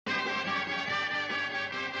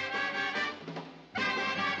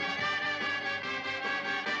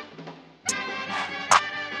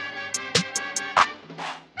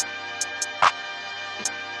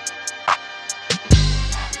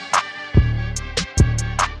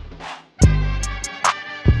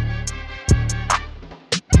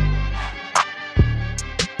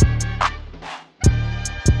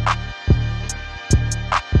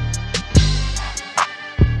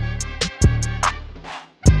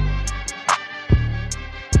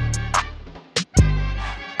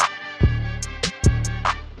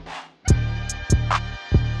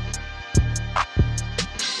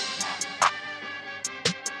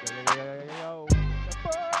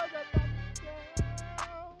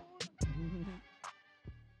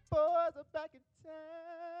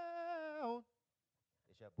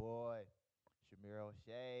boy, Shamir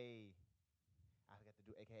O'Shea. I forgot to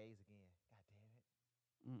do AKAs again. God damn it.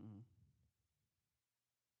 Mm-mm.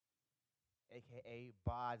 AKA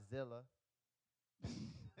Bodzilla.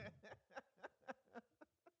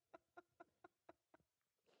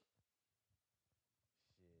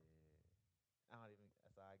 Shit. I don't even.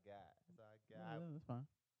 That's all I got. That's all I got. That's fine.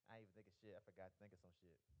 I ain't even think of shit. I forgot to think of some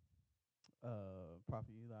shit.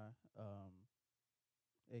 Prophet Eli,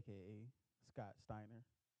 aka Scott Steiner,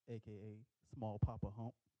 aka Small Papa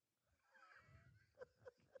Hump.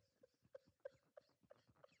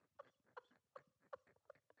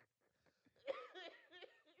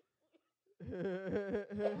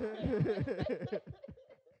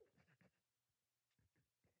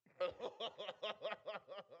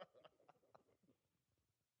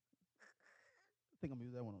 I think I'm gonna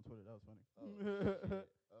use that one on Twitter. That was funny. Oh shit.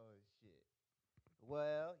 Oh shit.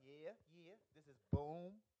 Well, yeah, yeah. This is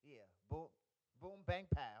Boom. Yeah, Boom. Boom Bang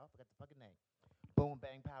Pow. Forgot the fucking name. Boom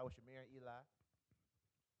Bang Pow with Shamir and Eli.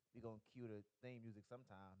 We gonna cue the theme music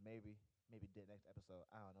sometime. Maybe the next episode.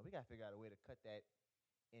 I don't know. We gotta figure out a way to cut that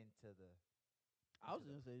into the I into was the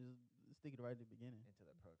gonna say just stick it right at the beginning. into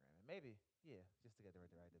the programming. Maybe, yeah, just to get the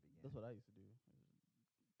right at the That's beginning. what I used to do. I just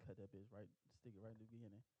cut that bitch right, stick it right at the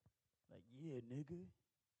beginning. Like, yeah, nigga,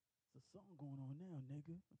 it's a song going on now,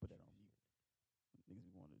 nigga. I put that on mute. Niggas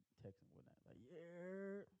be wanting to text and whatnot. Like,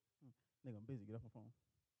 yeah, nigga, I'm busy. Get off my phone.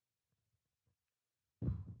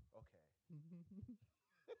 Okay.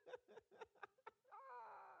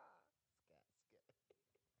 Scat, scat.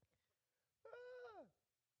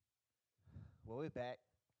 Well, we back.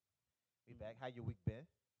 We back. How your week been?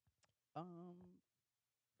 Um,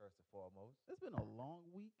 First and foremost. it's been a long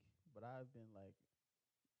week, but I've been like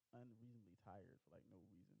unreasonably tired for like no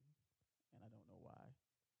reason, and I don't know why.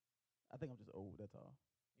 I think I'm just old. That's all.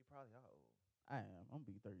 You probably are old. I am. I'm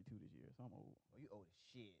gonna be 32 this year, so I'm old, Oh, you old as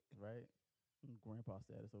shit. right? Grandpa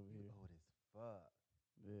status over You here. old as fuck.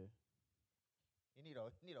 Yeah. You need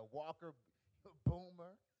a walker,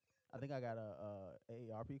 boomer. I think I got a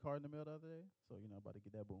AARP card in the mail the other day, so about to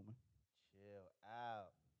get that booming. Chill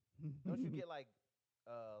out. Don't you get like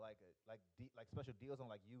special deals on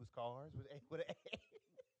like used cars with a?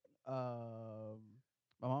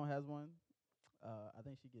 My mom has one. I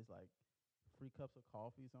think she gets like free cups of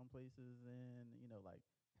coffee some places, and like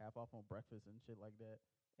half off on breakfast and shit like that,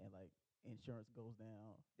 and like insurance goes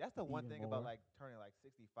down That's the one even thing about more. like turning like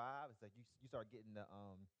 65 is like you start getting the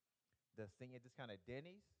senior discount at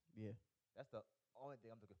Denny's. Yeah. That's the only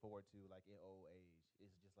thing I'm looking forward to, like in old age.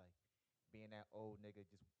 Is just like being that old nigga,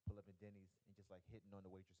 just pull up in Denny's and just like hitting on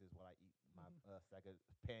the waitresses while I eat my stack of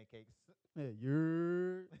pancakes. Yeah,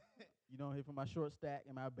 you don't hit for my short stack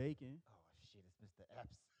and my bacon. Oh shit, it's Mr.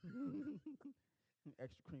 Epps.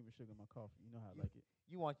 Extra cream and sugar in my coffee. You know how I You like it.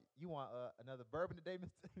 you want another bourbon today,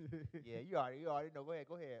 Mister? Yeah, you already know. Go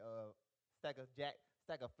ahead. Stack of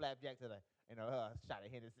flapjacks and a shot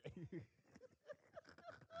of Hennessy.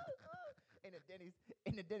 and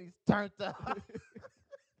the Denny's turned up.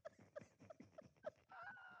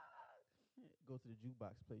 Go to the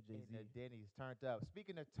jukebox, play Jay And the Z. Denny's turned up.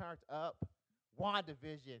 Speaking of turned up,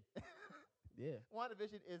 WandaVision. Yeah.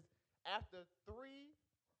 WandaVision is after 3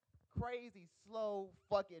 crazy, slow,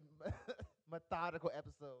 fucking methodical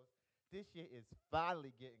episodes. This shit is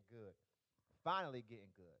finally getting good. Finally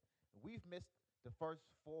getting good. We've missed the first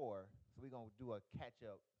 4, so we're gonna do a catch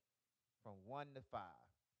up from 1 to 5.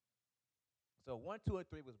 So 1, 2, and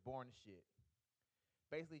 3 was boring as shit.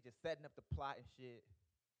 Basically just setting up the plot and shit.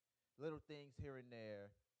 Little things here and there.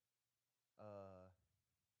 Uh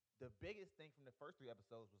the biggest thing from the first 3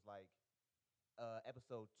 episodes was like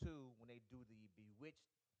episode 2 when they do the Bewitched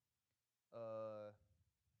uh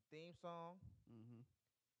theme song Mm-hmm.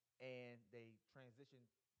 and they transition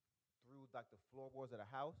through like the floorboards of the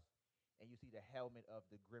house and you see the helmet of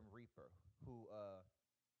the Grim Reaper, who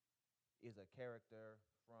is a character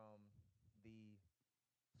from the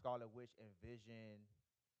Scarlet Witch and Vision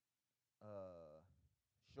uh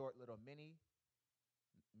short little mini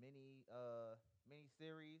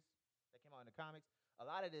series that came out in the comics. A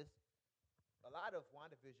lot of this a lot of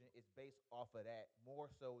WandaVision is based off of that more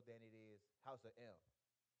so than it is House of M.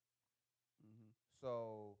 Mm-hmm.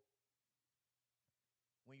 So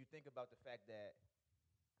when you think about the fact that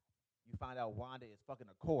you find out Wanda is fucking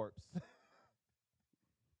a corpse,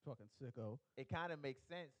 Fucking sicko. it kind of makes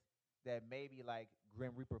sense that maybe like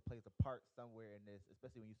Grim Reaper plays a part somewhere in this,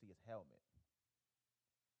 especially when you see his helmet.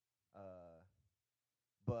 Uh,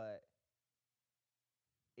 but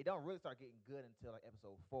it don't really start getting good until like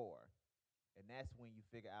episode 4, and that's when you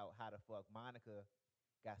figure out how the fuck Monica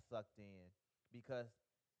got sucked in because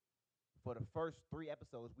for the first 3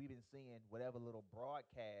 episodes, we've been seeing whatever little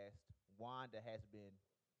broadcast Wanda has been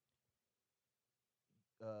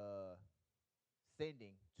uh,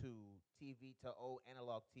 sending to TV to old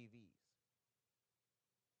analog TVs.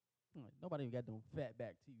 Nobody even got them fat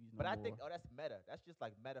back TVs no But I more. think, oh, that's meta. That's just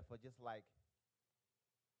like meta for just like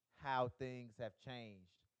how things have changed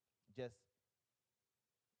just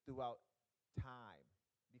throughout time.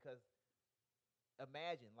 Because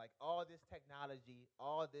imagine like all this technology,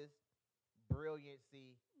 all this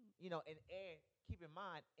brilliancy, and keep in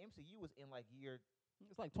mind, MCU was in like year,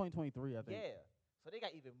 It's like 2023, I think. yeah. So they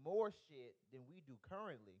got even more shit than we do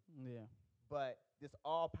currently. Yeah. But this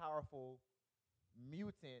all powerful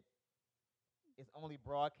mutant is only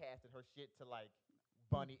broadcasting her shit to like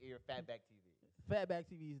bunny ear fatback TV. Fatback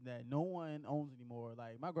TVs that no one owns anymore.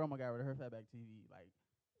 Like my grandma got rid of her fatback TV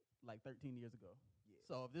like 13 years ago. Yeah.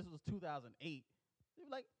 So if this was 2008, they'd be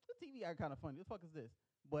like, the TV are kind of funny. What the fuck is this?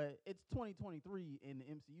 But it's 2023 in the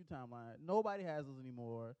MCU timeline. Nobody has those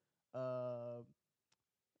anymore.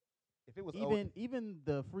 If it was Even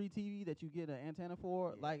the free TV that you get an antenna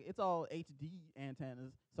for, Yeah. like it's all HD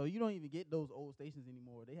antennas, so you don't even get those old stations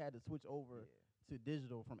anymore. They had to switch over to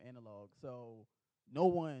digital from analog, so no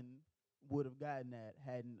one would have gotten that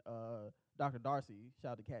hadn't Dr. Darcy,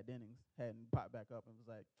 shout out to Kat Dennings, hadn't popped back up and was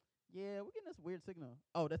like, yeah, we're getting this weird signal.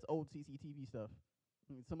 Oh, that's old CCTV stuff.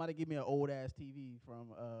 Somebody give me an old ass TV from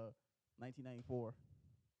 1994.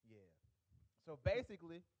 Yeah. So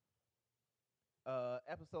basically,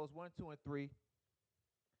 episodes 1, 2, and 3,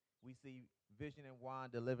 we see Vision and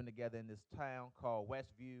Wanda living together in this town called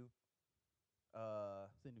Westview.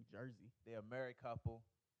 It's in New Jersey. They're a married couple,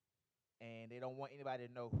 and they don't want anybody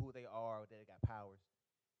to know who they are or that they got powers.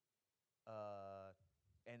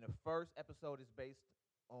 And the first episode is based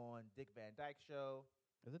on Dick Van Dyke Show.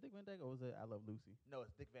 Is it Dick Van Dyke or was it I Love Lucy? No,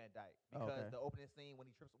 it's Dick Van Dyke Oh, because okay. the opening scene when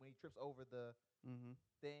he trips over the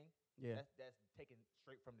thing. Yeah. That's taken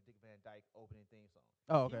straight from the Dick Van Dyke opening theme song.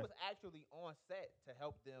 Oh, okay. He was actually on set to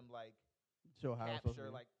help them like Show how it's supposed to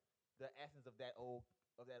capture be. like the essence of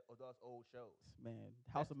those old shows. Man,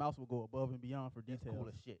 House of Mouse will go above and beyond for That's details. cool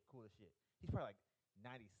as shit. Cool as shit. He's probably like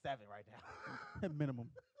 97 right now.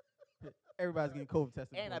 Minimum. Everybody's getting COVID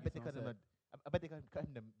tested. And I bet before they it gets on I bet they cut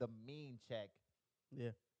him the mean check. set.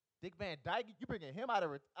 Yeah. Dick Van Dyke, you bringing him out of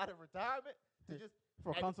retirement to just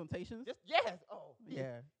For consultations? Just yes. Oh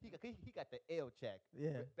Yeah. He got the L check.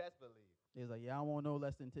 Yeah. Best believe. They was like, yeah, I don't want no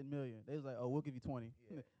less than 10 million. They was like, oh, we'll give you 20.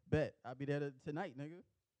 Yeah. Bet. I'll be there tonight, nigga.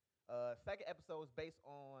 Second episode is based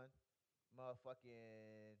on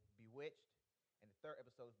motherfucking Bewitched, and the third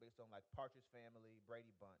episode is based on like Partridge Family,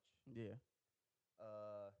 Brady Bunch. Yeah.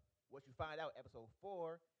 What you find out episode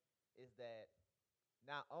 4 is that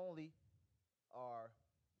not only are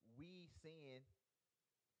we seeing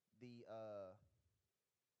the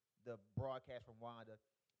broadcast from Wanda,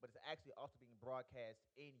 but it's actually also being broadcast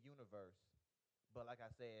in universe. But like I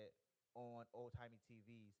said, on old timey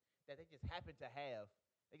TVs that they just happen to have.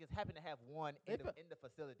 They just happen to have one in the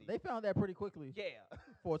facility. They found that pretty quickly. Yeah.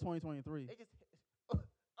 For 2023. They just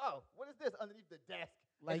what is this underneath the desk?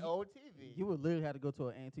 Like an old TV. You would literally have to go to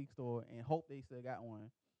an antique store and hope they still got one,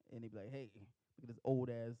 and they'd be like, "Hey, look at this old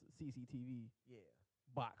ass CCTV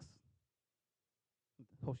box,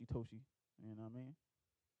 Hoshi Toshi." You know what I mean?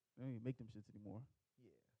 They don't even make them shits anymore.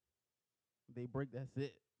 Yeah. They break. That's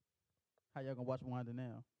it. How y'all gonna watch Wanda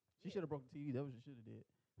now? She should have broke the TV. That was what she should have did.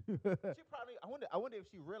 She probably. I wonder if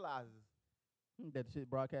she realizes that shit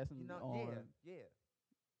broadcasting on. Yeah.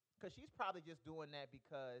 Because she's probably just doing that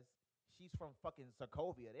because she's from fucking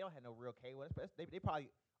Sokovia. They don't have no real cable. They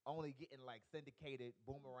probably only getting like syndicated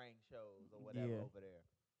boomerang shows or whatever over there.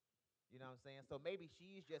 You know what I'm saying? So maybe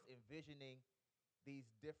she's just envisioning these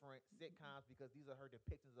different sitcoms because these are her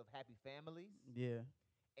depictions of happy families. Yeah.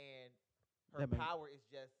 And her power is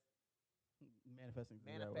just manifesting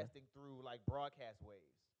through like broadcast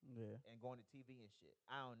waves. Yeah. And going to TV and shit.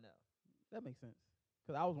 I don't know. That makes sense.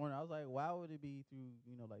 Because I was wondering, I was like, why would it be through,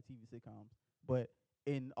 like TV sitcoms? But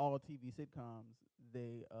in all TV sitcoms,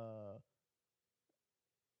 they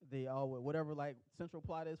all, whatever like central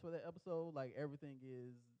plot is for that episode, like everything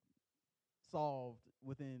is solved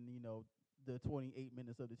within, the 28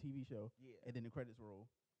 minutes of the TV show. Yeah. And then the credits roll.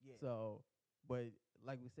 Yeah. So, but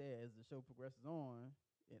like we said, as the show progresses on,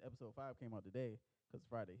 and episode 5 came out today, because it's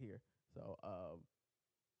Friday here. So,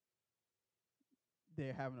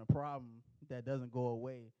 they're having a problem that doesn't go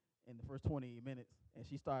away in the first 28 minutes, and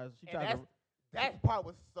that part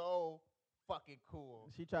was so fucking cool.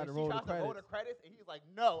 She tried to roll the credits, and he's like,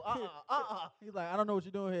 no, He's like, I don't know what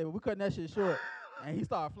you're doing here, but we're cutting that shit short. And he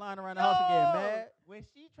started flying around the house and getting mad. When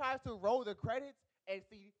she tries to roll the credits and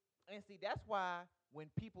see And see, that's why when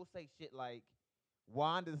people say shit like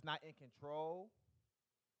Wanda's not in control,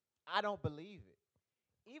 I don't believe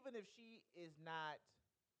it. Even if she is not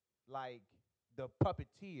like the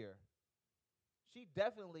puppeteer, she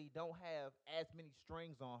definitely don't have as many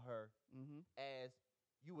strings on her Mm-hmm. as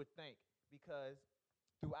you would think, because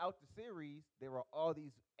throughout the series there are all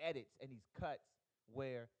these edits and these cuts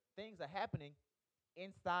where things are happening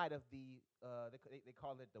inside of the they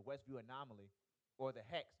call it the Westview anomaly or the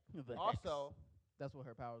hex. The hex. Also, That's what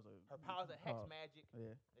her powers are. her powers are hex called. magic.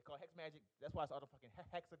 Yeah. They call it hex magic. That's why it's all the fucking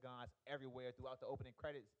hexagons everywhere throughout the opening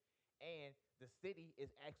credits. And the city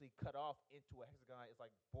is actually cut off into a hexagon. It's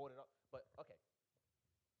like boarded up. But okay,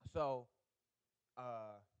 so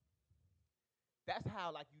uh, that's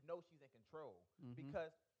how like you know she's in control Mm-hmm. because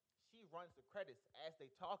she runs the credits as they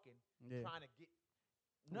talking, Yeah. trying to get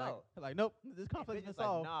no. Like nope. This And conflict's been Vision's like,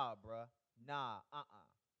 solved. nah, bruh, nah,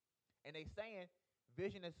 And they saying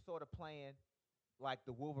Vision is sort of playing like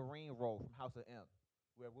the Wolverine role from House of M,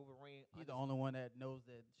 where Wolverine He's the only one that knows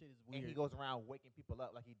that shit is and weird. he goes around waking people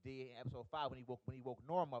up like he did in episode 5 when he woke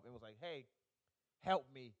Norm up and was like, "Hey, help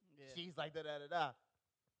me." Yeah. She's like da da da da.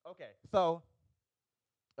 Okay, so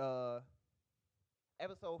uh,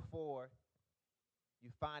 episode 4, you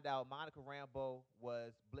find out Monica Rambeau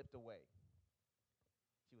was blipped away.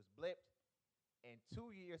 She was blipped, and 2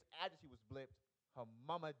 years after she was blipped, her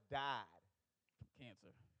mama died From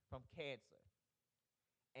cancer. from cancer.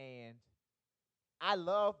 And I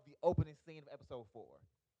love the opening scene of episode 4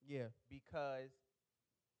 Yeah. because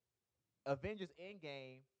Avengers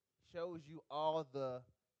Endgame shows you all the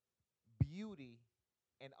beauty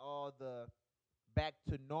and all the back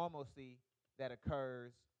to normalcy that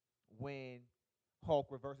occurs when Hulk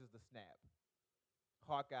reverses the snap.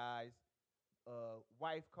 Hawkeye's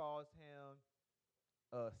wife calls him.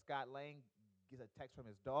 Scott Lang gets a text from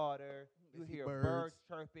his daughter. They You see hear birds. birds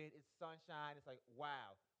chirping. It's sunshine. It's like,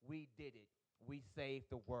 wow, we did it. We saved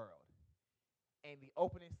the world. And the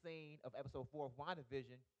opening scene of episode 4 of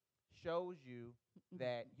WandaVision shows you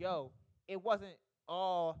that, yo, it wasn't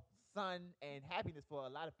all sun and happiness for a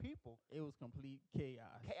lot of people. It was complete chaos.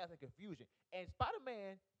 Chaos and confusion. And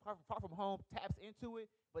Spider-Man, Far From Home, taps into it,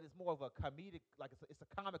 but it's more of a comedic, like it's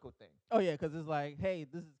a comical thing. Oh yeah, because it's like, hey,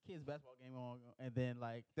 this is kids basketball game on, and then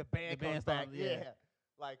like The band The comes band back. started, yeah.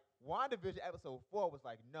 Like WandaVision episode 4 was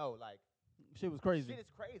like, no, like shit was crazy. shit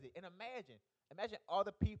is crazy. And imagine all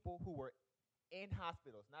the people who were in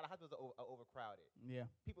hospitals. Now the hospitals are overcrowded. Yeah.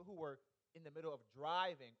 People who were in the middle of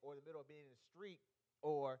driving or in the middle of being in the street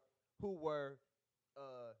or who were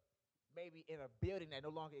maybe in a building that no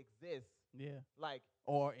longer exists. Yeah. Like,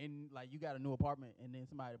 Or in like you got a new apartment and then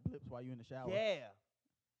somebody blips while you in the shower. yeah.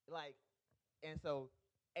 Like, and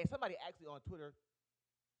somebody actually on Twitter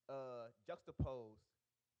juxtaposed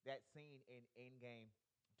that scene in Endgame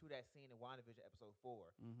to that scene in WandaVision episode 4.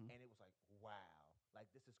 Mm-hmm. And it was like, wow, like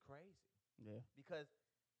this is crazy. Yeah. Because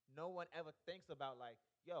no one ever thinks about like,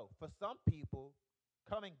 yo, for some people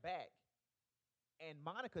coming back, and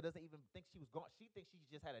Monica doesn't even think she was gone. She thinks she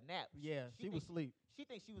just had a nap. Yeah. She was asleep. She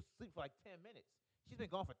thinks she was asleep for like 10 minutes. She's been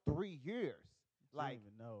gone for 3 years. She Like,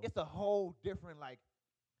 didn't even know. it's a whole different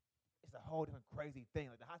crazy thing.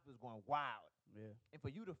 Like the hospital's going wild. Yeah. And for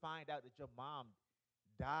you to find out that your mom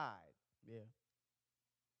died. Yeah.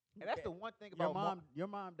 And that's the one thing about your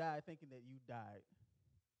mom died thinking that you died.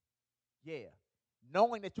 yeah.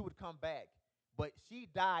 Knowing that you would come back, but she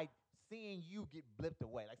died seeing you get blipped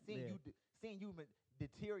away. Like seeing you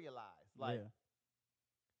deterialize. Like yeah.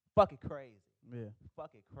 fucking crazy. Yeah.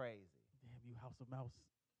 Fucking crazy. Damn you, House of Mouse.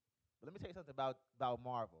 But let me tell you something about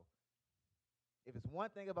Marvel. If it's one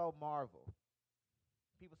thing about Marvel,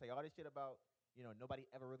 people say all this shit about, nobody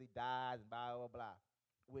ever really dies and blah, blah, blah.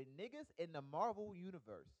 With niggas in the Marvel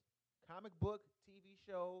universe, comic book, TV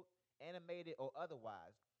show, animated, or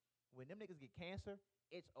otherwise, when them niggas get cancer,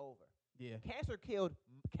 it's over. Yeah. Cancer killed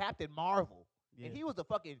Captain Marvel. Yeah. And he was a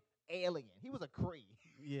fucking alien. He was a Kree.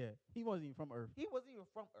 Yeah. He wasn't even from Earth. He wasn't even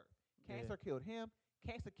from Earth. Yeah. Cancer killed him.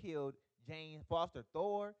 Cancer killed Jane Foster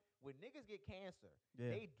Thor. When niggas get cancer,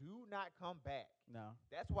 they do not come back. No.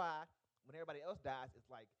 That's why when everybody else dies, it's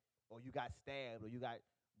like, oh, you got stabbed, or you got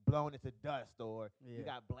blown into dust, or you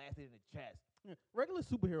got blasted in the chest. Yeah. Regular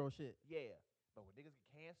superhero shit. Yeah. But when niggas get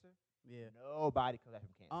cancer, Yeah. nobody comes back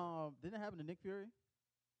from cancer. Didn't it happen to Nick Fury?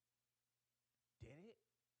 Did it?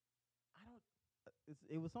 I don't.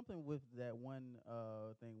 It was something with that one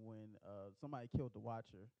thing when somebody killed the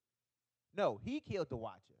Watcher. No, he killed the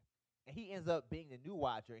Watcher. And he ends up being the new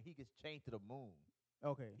Watcher, and he gets chained to the moon.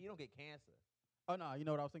 Okay. He don't get cancer. Oh no, you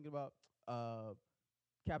know what I was thinking about?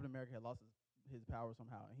 Captain America had lost his power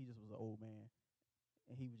somehow, and he just was an old man.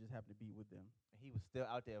 and he would just happen to be with them. And he was still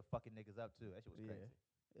out there fucking niggas up too. That shit was crazy.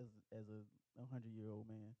 As a 100-year-old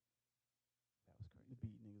man. That was crazy.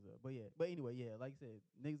 Beat niggas up. But anyway, like I said,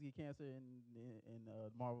 niggas get cancer in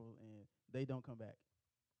Marvel and they don't come back.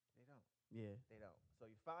 They don't. Yeah. They don't. So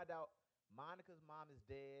you find out Monica's mom is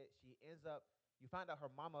dead. She ends up. You find out her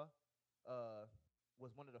mama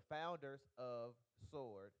was one of the founders of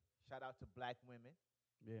SWORD. Shout out to black women.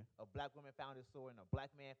 Yeah. A black woman founded SWORD and a black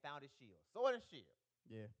man founded SHIELD. SWORD and SHIELD.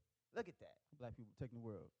 Yeah. Look at that. Black people taking the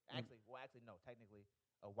world. Actually, no. Technically,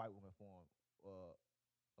 a white woman formed.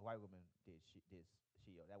 A white woman did SHIELD.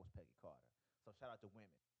 That was Peggy Carter. So shout out to women.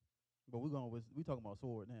 But we talking about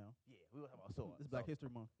SWORD now. Yeah, we were talking about SWORD. It's Black History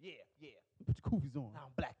Month. Yeah. Put your koofies on. Now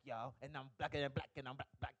I'm black, y'all, and I'm blacker than black, and I'm black,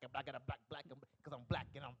 and black, and I'm black, because I'm black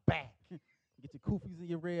and I'm back. Get your koofies and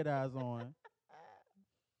your red eyes on.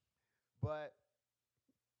 But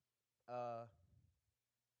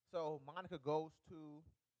so Monica goes to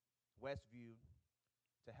Westview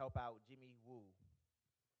to help out Jimmy Woo,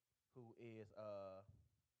 who is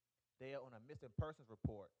there on a missing persons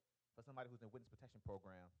report for somebody who's in witness protection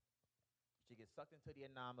program. She gets sucked into the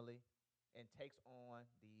anomaly and takes on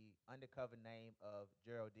the undercover name of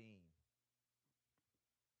Geraldine.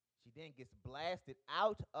 She then gets blasted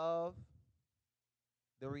out of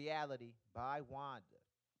the reality by Wanda.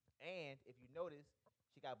 And if you notice,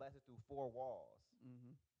 she got blasted through 4 walls.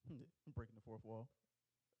 Mm-hmm. I'm breaking the fourth wall.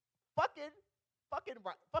 Fucking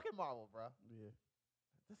Marvel, bro. Yeah.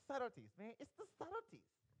 The subtleties, man. It's the subtleties.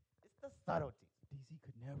 It's the subtleties. DC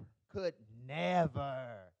could never. Could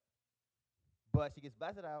never. But she gets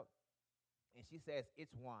blasted out, and she says,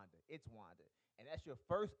 it's Wanda. It's Wanda. And that's your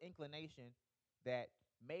first inclination that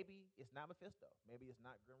maybe it's not Mephisto. Maybe it's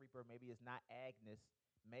not Grim Reaper. Maybe it's not Agnes.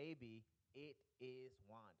 Maybe it is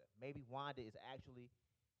Wanda. Maybe Wanda is actually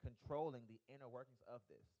controlling the inner workings of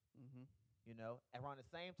this. Mm-hmm. You know, around the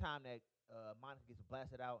same time that Monica gets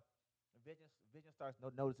blasted out, Vision starts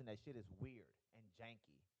noticing that shit is weird and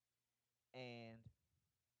janky. And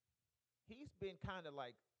he's been kind of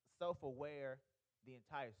like self-aware the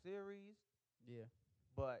entire series. Yeah.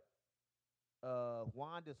 But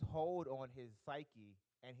Wanda's hold on his psyche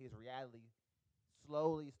and his reality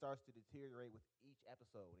slowly starts to deteriorate with each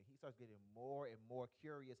episode. And he starts getting more and more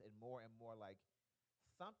curious and more like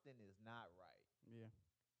something is not right. Yeah.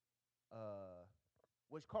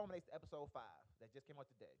 Which culminates to episode 5 that just came out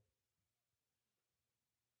today,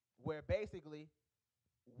 where basically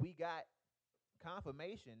we got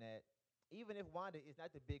confirmation that even if Wanda is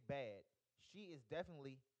not the big bad, she is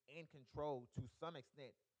definitely in control to some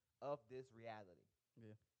extent of this reality.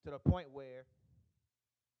 Yeah. To the point where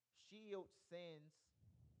SHIELD sends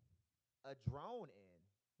a drone in.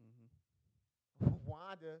 Mm-hmm.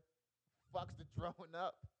 Wanda fucks the drone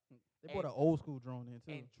up. They brought an old school drone in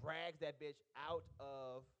too. And drags that bitch out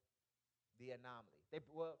of the anomaly.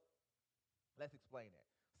 Let's explain that.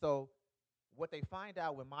 So what they find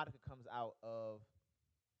out when Monica comes out of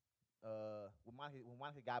when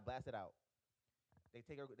Monica got blasted out, they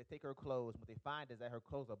take her clothes, and what they find is that her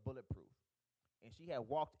clothes are bulletproof. And she got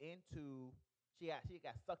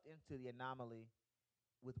sucked into the anomaly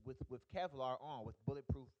with Kevlar on, with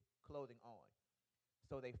bulletproof clothing on.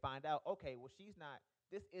 So they find out, okay, well,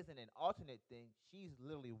 this isn't an alternate thing. She's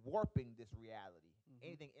literally warping this reality.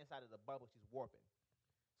 Mm-hmm. Anything inside of the bubble, she's warping.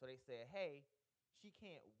 So they said, hey, she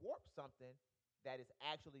can't warp something that is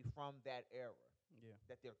actually from that era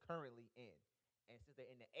that they're currently in. And since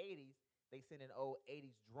they're in the 80s, they send an old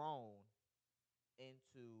 80s drone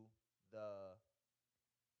into the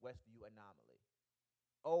Westview anomaly.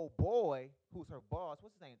 Oh boy, who's her boss?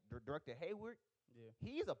 What's his name? Director Hayward? Yeah.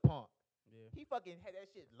 He's a punk. Yeah. He fucking had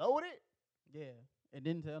that shit loaded. Yeah. And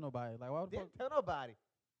didn't tell nobody. Like, why the fuck? Didn't tell nobody.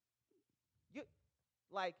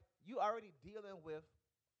 You already dealing with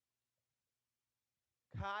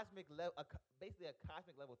cosmic level, basically a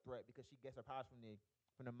cosmic level threat, because she gets her powers from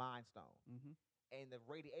the Mind Stone. Mm-hmm. And the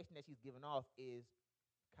radiation that she's giving off is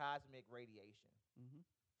cosmic radiation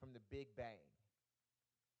from the Big Bang.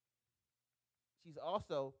 She's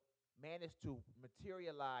also managed to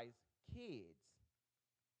materialize kids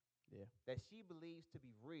that she believes to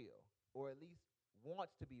be real, or at least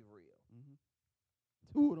wants to be real. Mm-hmm.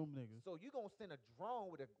 2 of them niggas. So you gonna send a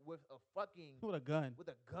drone with a fucking with a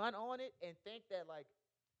gun on it and think that like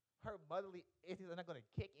her motherly instincts are not gonna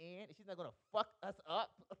kick in and she's not gonna fuck us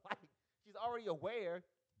up? Like, she's already aware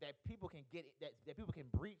that people can that people can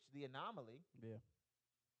breach the anomaly. Yeah.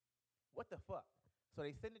 What the fuck? So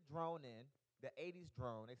they send the drone in, the 80s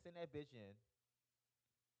drone. They send that bitch in,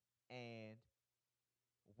 and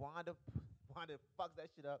Wanda fucks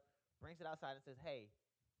that shit up, brings it outside, and says, "Hey,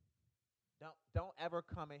 don't ever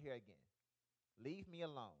come in here again. Leave me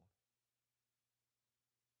alone.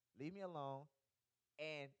 Leave me alone.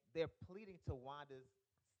 And they're pleading to Wanda's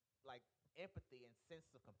like empathy and sense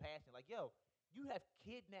of compassion. Like, yo, you have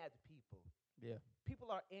kidnapped people. Yeah. People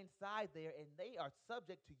are inside there and they are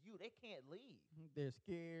subject to you. They can't leave. They're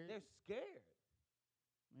scared. They're scared.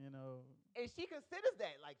 You know. And she considers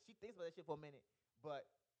that. Like she thinks about that shit for a minute. But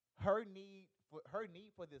her need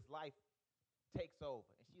for this life takes over.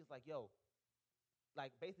 And she's like, yo,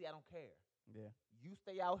 like basically I don't care. Yeah. You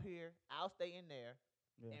stay out here, I'll stay in there,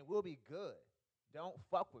 Yeah. and we'll be good. Don't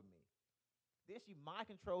fuck with me. Then she mind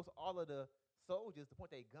controls all of the soldiers to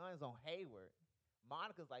point their guns on Hayward.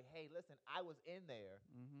 Monica's like, hey, listen, I was in there.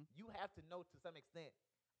 Mm-hmm. You have to know to some extent,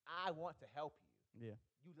 I want to help you. Yeah.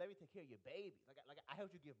 You let me take care of your babies. Like I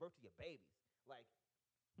helped you give birth to your babies. Like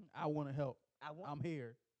I want to help. I want, I'm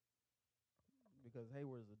here. Because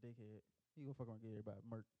Hayward's a dickhead. He gonna fuck around and get everybody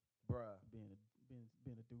murked, bruh. being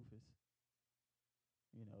a doofus.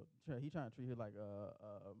 You know, he trying to treat her like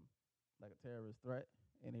a terrorist threat,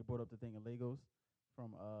 and they brought up the thing of Legos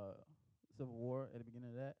from Civil War at the beginning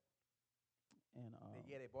of that, and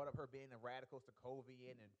Yeah, they brought up her being a radical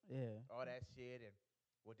Sokovian and yeah, all that shit. And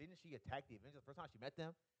well, didn't she attack the Avengers the first time she met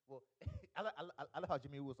them? Well, I love how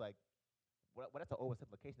Jimmy was like, well, that's an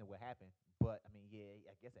oversimplification of what happened. But I mean, yeah,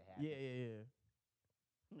 I guess it happened. yeah.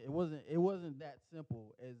 It wasn't that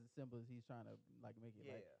simple as he's trying to like make it.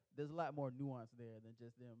 Yeah. Like, there's a lot more nuance there than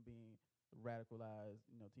just them being radicalized,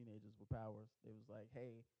 teenagers with powers. It was like,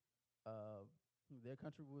 hey, their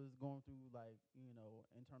country was going through like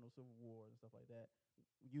internal civil war and stuff like that,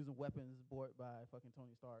 using weapons bought by fucking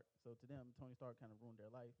Tony Stark. So to them, Tony Stark kind of ruined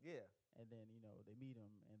their life. Yeah. And then they meet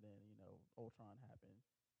him, and then Ultron happened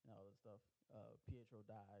and all this stuff. Pietro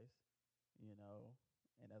dies,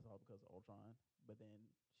 and that's all because of Ultron. But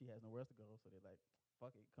then she has nowhere else to go, so they're like,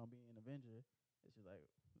 fuck it, come be an Avenger. And she's like,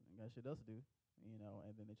 I got shit else to do, and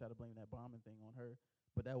then they try to blame that bombing thing on her,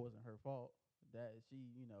 but that wasn't her fault. That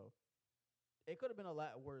she, it could have been a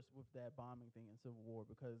lot worse with that bombing thing in Civil War,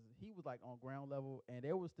 because he was like on ground level, and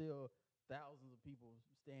there was still thousands of people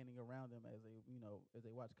standing around them as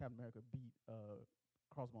they watch Captain America beat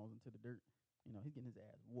Crossbones into the dirt. He's getting his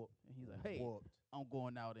ass whooped, and he's like, hey, Whooped. I'm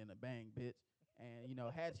going out in a bang, bitch. And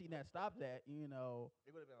had she not stopped that, It would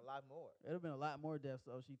have been a lot more. it would have been a lot more deaths.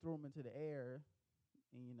 So she threw him into the air,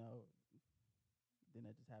 and then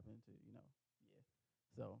that just happened to yeah.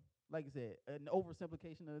 So like I said, an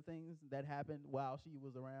oversimplification of the things that happened while she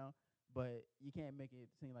was around, but you can't make it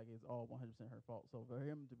seem like it's all 100% her fault. So for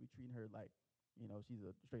him to be treating her like she's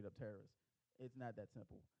a straight up terrorist, it's not that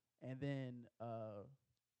simple. And then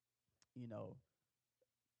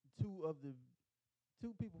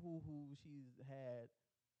two people who she's had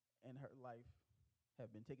in her life have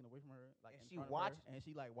been taken away from her, like And in she front of watched- her, and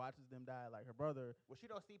she like watches them die. Like her brother, Well, she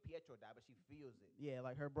don't see Pietro die, but she feels it. yeah,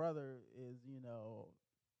 like her brother is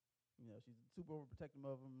she's super overprotective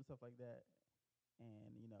of him and stuff like that,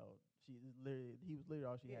 and he was literally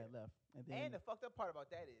all she Yeah. had left. And then And the fucked up part about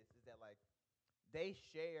that is that like they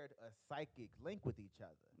shared a psychic link with each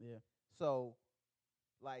other. yeah, So,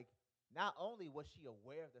 like, not only was she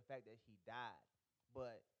aware of the fact that he died,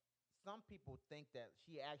 but some people think that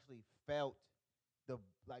she actually felt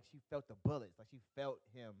she felt the bullets, like she felt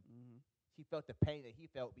him, she felt the pain that he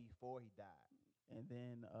felt before he died. and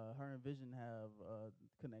then her and Vision have a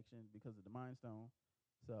connection because of the Mind Stone.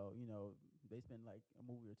 So they spend like a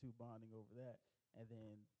movie or two bonding over that, and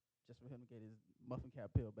then just for him to get his muffin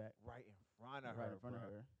cap peel back Right in front of right her, in front of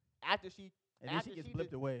bro. her, After she and then she gets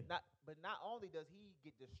blipped away. Not only does he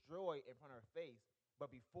get destroyed in front of her face, but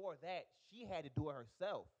before that, she had to do it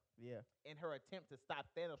herself Yeah. in her attempt to stop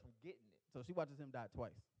Thanos from getting it. So she watches him die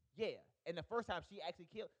twice. Yeah. And the first time she actually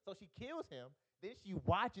she kills him, then she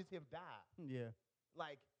watches him die. Yeah.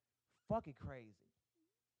 Like, fucking crazy.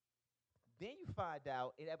 Then you find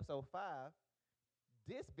out in episode 5,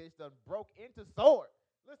 this bitch done broke into Sword.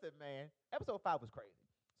 Listen, man, episode 5 was crazy.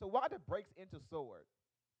 So Wanda breaks into Sword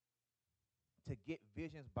to get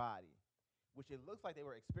Vision's body, which it looks like they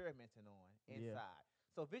were experimenting on inside.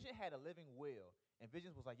 Yeah. So Vision had a living will, and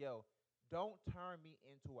Vision was like, yo, don't turn me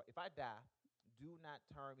into if I die, do not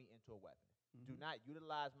turn me into a weapon. Do not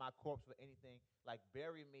utilize my corpse for anything. Like,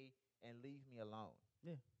 bury me and leave me alone.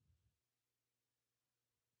 Yeah.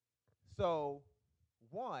 So,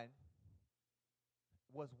 one,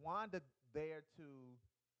 was Wanda there to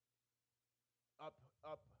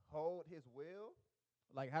uphold his will?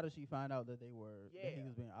 Like, how did she find out that he was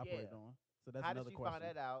being operated on? So that's another question. How did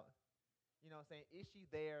she find that out? You know what I'm saying? Is she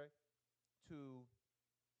there to,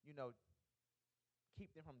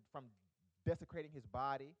 keep them from desecrating his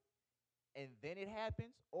body, and then it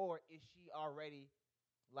happens? Or is she already,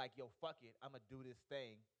 like, yo, fuck it, I'm gonna do this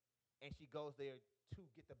thing, and she goes there to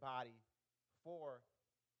get the body for,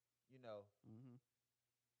 you know, Mm-hmm.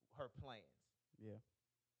 her plans. Yeah.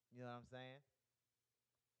 You know what I'm saying?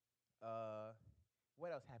 Uh,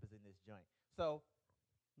 what else happens in this joint? So,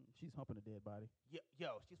 She's humping a dead body.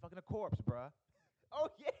 yo, she's fucking a corpse, bruh. Oh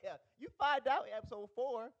yeah, you find out in episode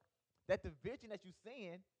 4 that the vision that you're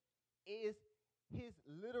seeing is his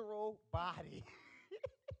literal body.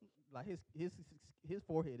 Like his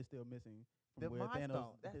forehead is still missing from The where Mind Thanos.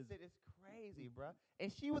 Stone. That His shit is crazy, bruh.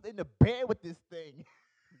 And she was in the bed with this thing.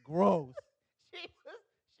 gross.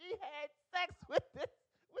 she had sex with this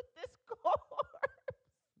corpse.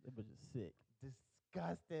 That bitch is sick.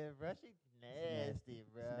 Disgusting, bruh. She nasty, It's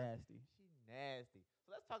bruh. nasty. She nasty.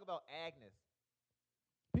 So let's talk about Agnes.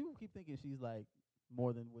 People keep thinking she's like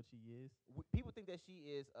more than what she is. People think that she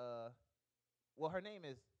is well, her name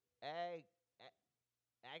is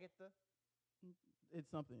Agatha. It's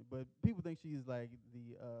something, but people think she's like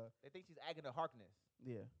the They think she's Agatha Harkness,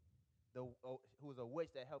 yeah. who is a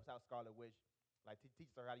witch that helps out Scarlet Witch, like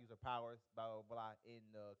teaches her how to use her powers, blah blah blah, in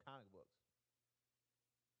the comic books.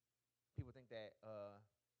 People think that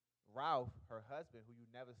Ralph, her husband, who you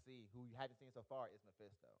never see, who you haven't seen so far, is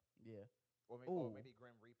Mephisto, Yeah. or maybe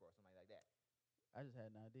Grim Reaper or something like that. I just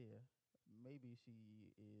had an idea. Maybe she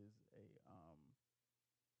is a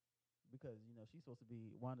because she's supposed to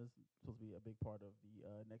be Wanda's supposed to be a big part of the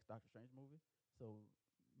next Doctor Strange movie. So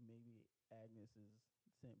maybe Agnes is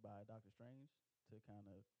sent by Doctor Strange to kind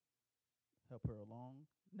of help her along,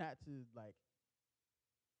 not to like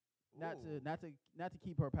Ooh. not to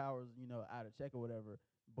keep her powers out of check or whatever.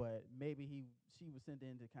 But maybe she was sent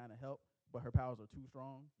in to kind of help, but her powers are too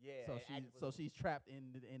strong. Yeah, So and she's trapped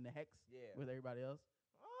in the hex Yeah. with everybody else.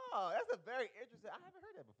 Oh, that's a very interesting. I haven't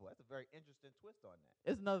heard that before. That's a very interesting twist on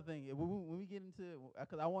that. It's another thing when we get into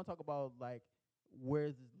because I want to talk about like where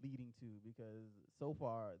is this leading to, because so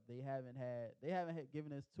far they haven't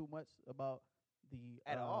given us too much about the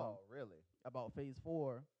At all, really. about Phase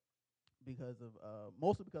 4 because of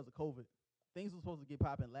mostly because of COVID. Things were supposed to get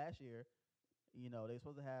popping last year. They were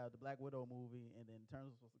supposed to have the Black Widow movie, and then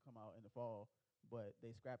Eternals was supposed to come out in the fall, but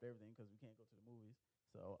they scrapped everything because we can't go to the movies.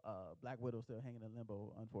 So Black Widow's still hanging in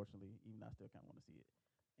limbo, unfortunately, even though I still kind of want to see it.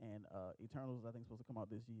 And Eternals, I think, supposed to come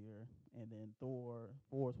out this year, and then Thor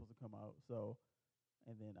 4 is supposed to come out. So,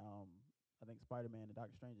 and then I think Spider-Man and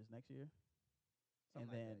Doctor Strange is next year. Something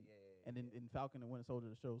and like then that. Yeah. and then in Falcon and Winter Soldier,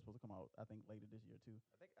 the show is supposed to come out, I think, later this year too.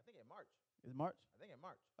 I think in March. Is March? I think in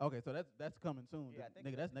March. Okay, so that's coming soon. Yeah, I think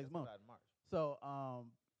nigga, that's next month. In March. So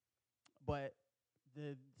but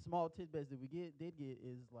the small tidbits that we did get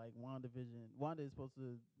is like WandaVision. Wanda is supposed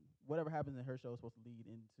to, whatever happens in her show is supposed to lead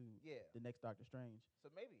into the next Doctor Strange. So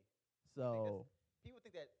maybe. So people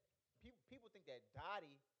think that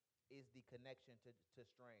Dottie is the connection to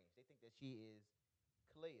Strange. They think that she is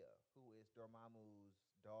Clea, who is Dormammu's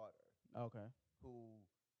daughter, okay. who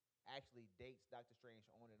actually dates Doctor Strange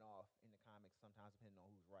on and off in the comics, sometimes depending on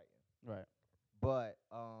who's writing. Right. But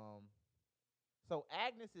so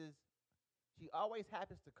Agnes she always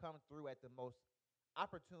happens to come through at the most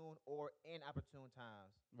opportune or inopportune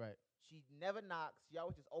times. Right. She never knocks. She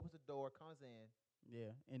always just opens the door, comes in.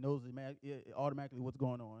 Yeah, and knows automatically what's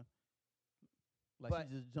going on. Like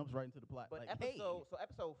she just jumps right into the plot. But like,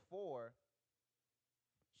 episode 4,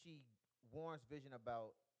 she warns Vision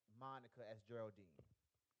about Monica as Geraldine,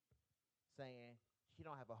 saying she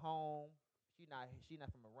don't have a home. She not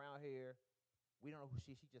from around here. We don't know who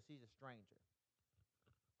she's a stranger.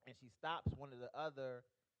 And she stops one of the other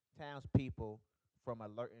townspeople from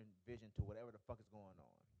alerting Vision to whatever the fuck is going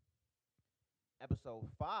on. Episode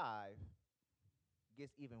 5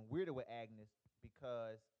 gets even weirder with Agnes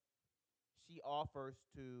because she offers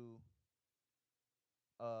to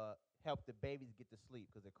help the babies get to sleep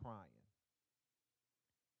because they're crying.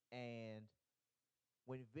 And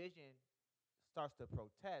when Vision starts to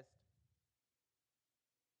protest,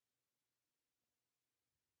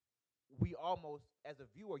 we almost, as a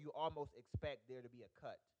viewer, you almost expect there to be a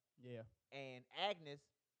cut. Yeah. And Agnes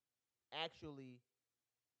actually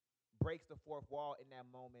breaks the fourth wall in that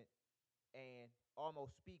moment and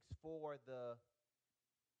almost speaks for the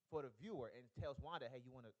viewer and tells Wanda, "Hey,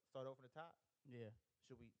 you want to start over from the top? Yeah.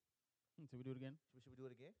 Should we do it again? Should we do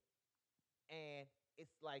it again?" And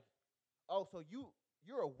it's like, oh, so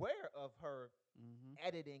you're aware of her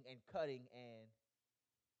editing and cutting and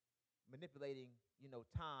manipulating,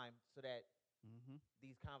 time so that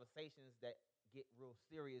these conversations that get real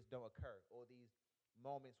serious don't occur, or these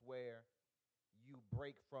moments where you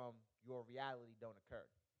break from your reality don't occur.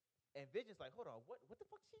 And Vision's like, hold on, what the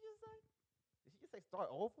fuck did she just say? Did she just say start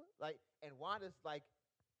over? Like, and Wanda's like,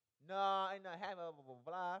 No, ain't not having blah, blah, blah,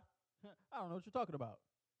 blah. I don't know what you're talking about.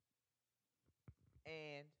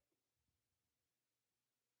 And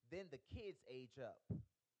then the kids age up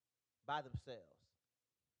by themselves.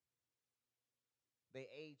 They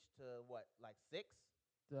age to what, like 6?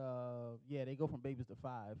 Yeah, they go from babies to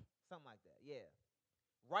 5. Something like that, yeah.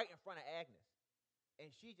 Right in front of Agnes. And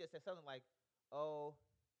she just said something like, oh,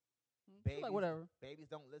 She's like, whatever. babies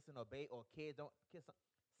don't listen, or kids don't kiss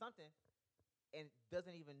something, and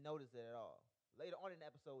doesn't even notice it at all. Later on in the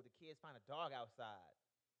episode, the kids find a dog outside.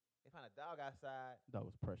 They find a dog outside, That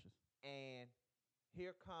was precious. and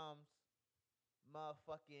here comes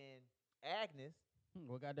motherfucking Agnes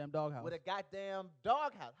What goddamn doghouse? with a goddamn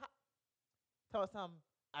doghouse. Tell us something.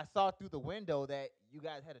 I saw through the window that you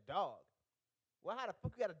guys had a dog. Well, how the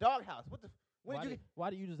fuck you got a doghouse? What the? Why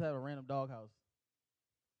do you just have a random doghouse?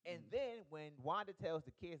 And then when Wanda tells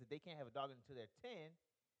the kids that they can't have a dog until they're 10,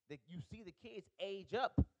 that you see the kids age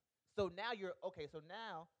up. So now you're okay. So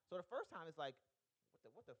the first time it's like,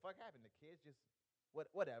 what the fuck happened? The kids just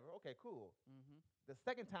whatever. Okay, cool. Mm-hmm. The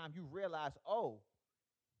second time you realize, oh,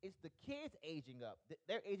 it's the kids aging up.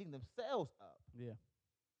 They're aging themselves up. Yeah.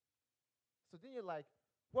 So then you're like,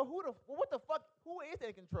 well, what the fuck? Who is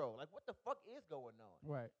in control? Like, what the fuck is going on?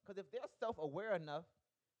 Right. Because if they're self-aware enough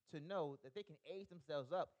to know that they can age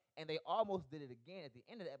themselves up, and they almost did it again at the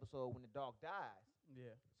end of the episode when the dog dies,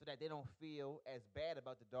 Yeah. so that they don't feel as bad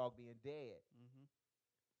about the dog being dead. Mm-hmm.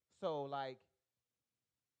 So like,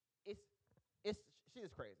 it's shit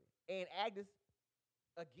is crazy. And Agnes,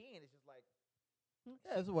 again, is just like,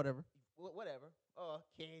 Yeah, it's whatever. Whatever.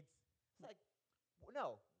 Kids. It's like,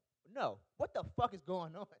 no. What the fuck is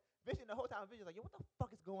going on? Vision, the whole time, Vision's like, yo, what the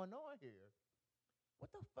fuck is going on here?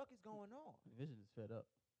 What the fuck is going on? Vision is fed up.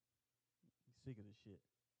 He's sick of this shit.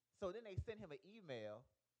 So then they send him an email.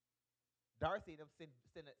 Darcy and them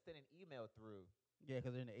send an email through. Yeah,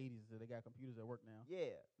 because they're in the 80s, so they got computers at work now.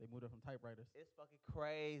 Yeah. They moved up from typewriters. It's fucking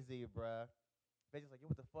crazy, bruh. Vision's like,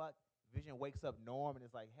 yo, what the fuck? Vision wakes up Norm and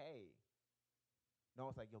is like, hey.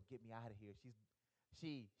 Norm's like, yo, get me out of here.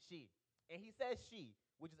 She. And he says she,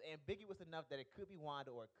 which is ambiguous enough that it could be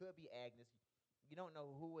Wanda or it could be Agnes. You don't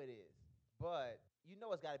know who it is. But you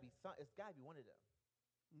know it's got to be one of them.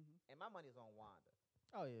 Mm-hmm. And my money is on Wanda.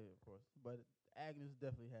 Oh, yeah, of course. But Agnes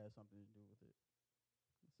definitely has something to do with it.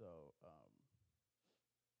 So,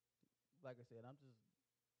 like I said, I'm just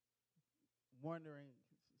wondering.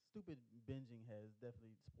 Stupid binging has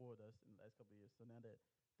definitely spoiled us in the last couple of years. So now that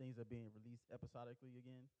things are being released episodically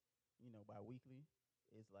again, bi-weekly,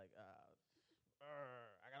 it's like,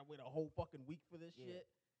 I gotta wait a whole fucking week for this shit.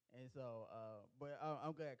 And so, but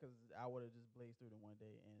I'm glad because I would have just blazed through it in one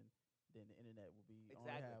day, and then the internet would be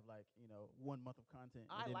only have like 1 month of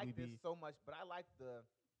content. I like this so much, but I like the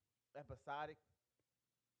episodic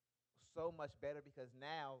so much better because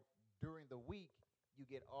now during the week you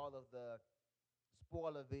get all of the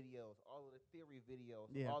spoiler videos, all of the theory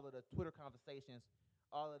videos, all of the Twitter conversations,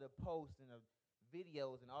 all of the posts and the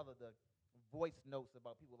videos, and all of the voice notes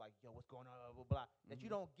about people like, yo, what's going on, blah, blah, blah, that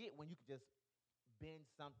you don't get when you can just binge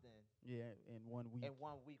something. Yeah, in 1 week. In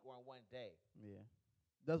 1 week or in 1 day. Yeah.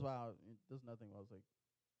 That's why there's nothing I was like,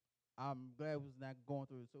 I'm glad it was not going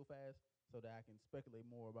through it so fast so that I can speculate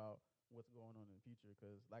more about what's going on in the future.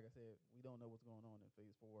 Because, like I said, we don't know what's going on in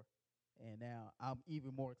Phase 4. And now I'm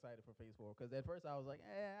even more excited for Phase 4. Because at first I was like,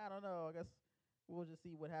 I don't know. I guess we'll just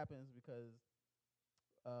see what happens because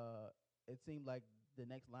it seemed like the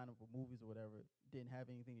next lineup of movies or whatever didn't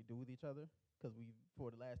have anything to do with each other. Because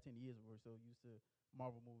for the last 10 years, we're so used to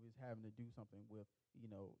Marvel movies having to do something with,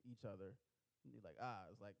 each other. And you're like,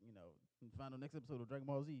 it's like, final next episode of Dragon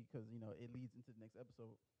Ball Z because, it leads into the next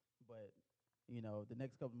episode. But, the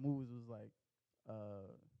next couple of movies was like,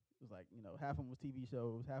 half of them was TV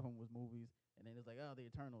shows, half of them was movies. And then it's like, the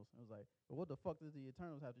Eternals. And it was like, well, what the fuck does the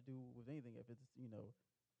Eternals have to do with anything if it's,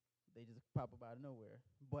 they just pop up out of nowhere.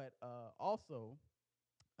 But also,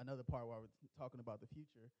 another part where I was talking about the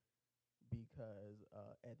future, because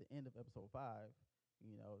at the end of episode 5,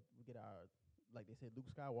 we get our, like they said, Luke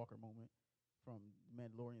Skywalker moment from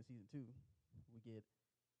Mandalorian season 2. We get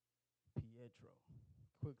Pietro,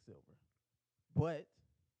 Quicksilver, but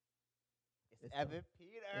it's Evan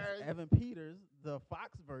Peters. It's Evan Peters, the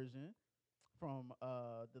Fox version from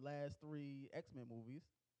the last 3 X-Men movies.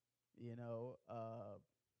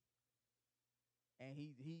 And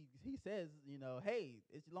he says, hey,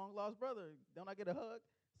 it's your long lost brother. Don't I get a hug?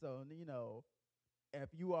 So if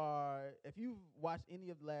you've watched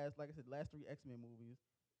any of the last 3 X-Men movies,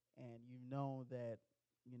 and you've known that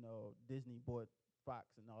Disney bought Fox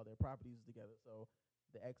and all their properties together, so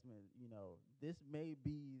the X-Men, this may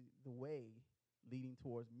be the way leading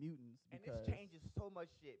towards mutants And because this changes so much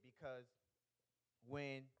shit because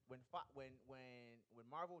when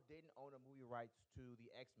Marvel didn't own the movie rights to the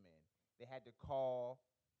X-Men, they had to call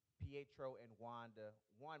Pietro and Wanda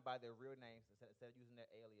one by their real names instead of using their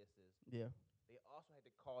aliases. yeah, They also had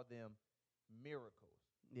to call them miracles.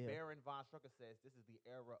 yeah, Baron von Strucker says this is the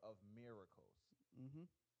era of miracles.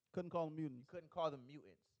 couldn't call them You mutants. couldn't call them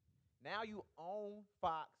mutants. Now you own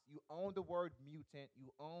Fox, you own the word mutant,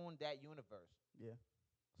 you own that universe. Yeah,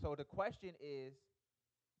 So the question is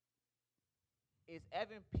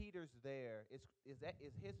Evan Peters there? Is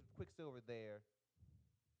his Quicksilver there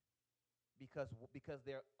because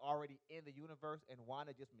they're already in the universe and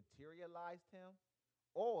Wanda just materialized him?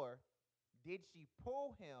 Or did she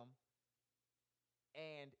pull him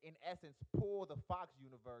and in essence pull the Fox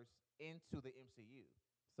universe into the MCU?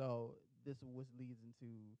 so this which leads into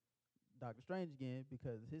Doctor Strange again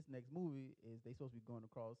because his next movie is they supposed to be going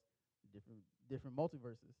across different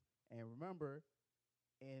multiverses. And remember,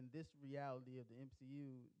 in this reality of the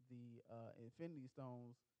MCU, the Infinity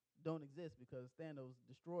Stones don't exist because Thanos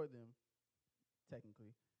destroyed them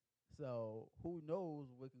technically. So who knows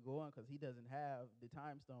what could go on because he doesn't have the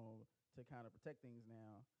Time Stone to kind of protect things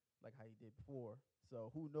now like how he did before.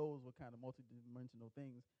 So who knows what kind of multidimensional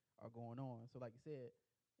things are going on. So like you said,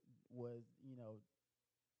 was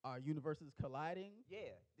our universes colliding?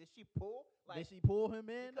 Yeah. Did she pull? Did she pull him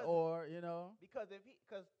in, because- or because if he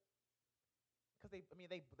because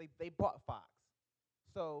they bought Fox,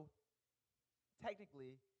 so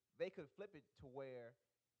technically they could flip it to where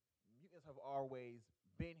mutants have always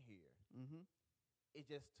been here. Mm-hmm. It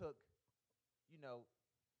just took,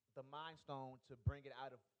 the Mind Stone to bring it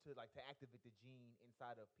out of to activate the gene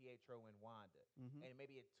inside of Pietro and Wanda, Mm-hmm. and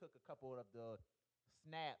maybe it took a couple of the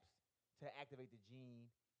snaps to activate the gene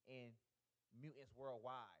in mutants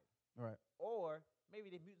worldwide. Right. Or maybe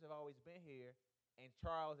the mutants have always been here, and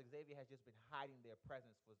Charles Xavier has just been hiding their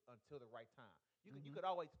presence until the right time. You could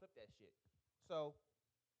always flip that shit. So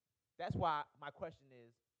that's why my question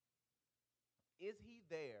is he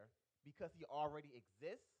there because he already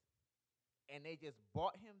exists and they just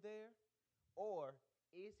brought him there? Or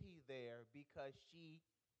is he there because she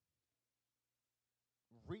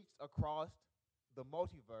reached across the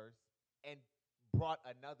multiverse and brought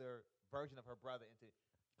another version of her brother into?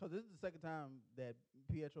 Because this is the second time that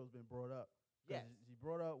Pietro's been brought up. 'Cause Yes. she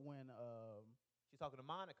brought up when She's talking to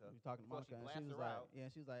Monica. we was talking to before Monica, she and blasts she was her like, out. yeah,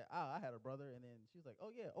 she was like, oh, I had a brother, and then she was like, oh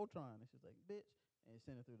yeah, Ultron, and she was like, bitch, and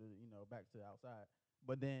sent her through the back to the outside.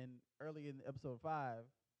 But then early in episode 5,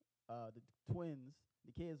 the twins,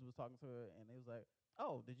 the kids was talking to her, and they was like,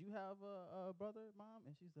 oh, did you have a brother, mom?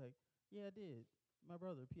 And she's like, yeah, I did, my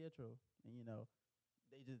brother Pietro, and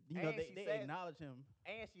they just And they she they says- acknowledge him.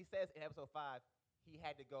 And she says in episode 5, he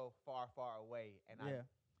had to go far, far away. And Yeah.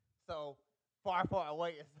 so far, far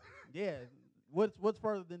away is Yeah, what's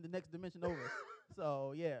further than the next dimension over?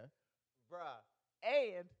 So yeah, bruh.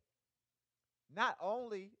 And not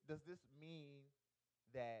only does this mean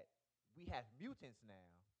that we have mutants now,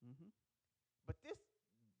 mm-hmm. but this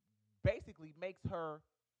basically makes her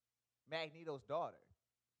Magneto's daughter.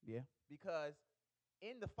 Yeah, Because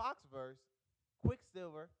in the Foxverse,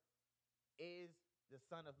 Quicksilver is the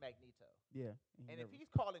son of Magneto. yeah. And if he's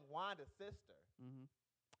calling Wanda sister, mm-hmm.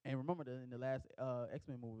 And remember that in the last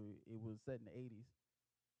X-Men movie, it was set in the 80s.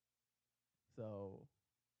 So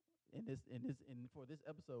in for this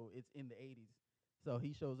episode, it's in the 80s. So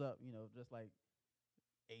he shows up, just like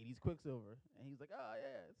 80s Quicksilver, and he's like, oh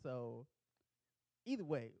yeah. So either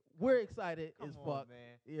way, we're excited come as on, fuck.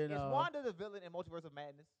 man. You know, Is Wanda the villain in Multiverse of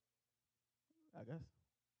Madness? I guess.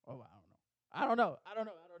 Oh, I don't know.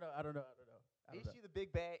 Is she the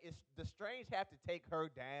big bad? Is the Strange have to take her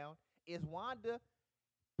down? Is Wanda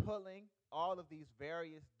pulling all of these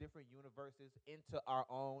various different universes into our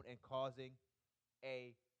own and causing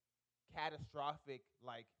a catastrophic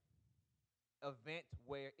event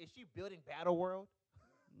where is she building Battle World?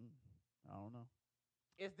 I don't know.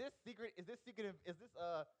 Is this secret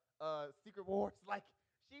Secret Wars? Like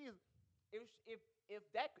she's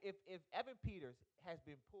if Evan Peters has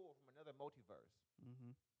been pulled from another multiverse,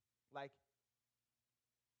 Mm-hmm. like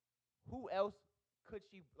who else could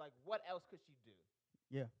she what else could she do?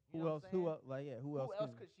 Yeah. You Who know what else? I'm Who saying? else? Like, yeah. Who else? Who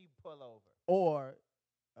else can- could she pull over? Or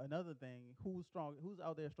another thing, who's strong? Who's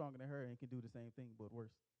out there stronger than her and can do the same thing but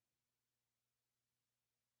worse?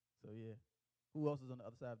 So yeah, who else is on the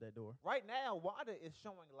other side of that door? Right now, Wanda is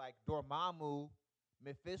showing like Dormammu,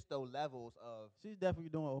 Mephisto levels of She's definitely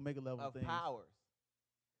doing Omega level things. powers.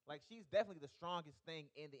 Like she's definitely the strongest thing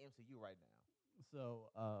in the MCU right now. So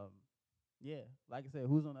Yeah, like I said,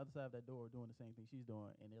 who's on the other side of that door doing the same thing she's doing,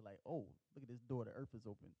 and they're like, "Oh, look at this door. The earth is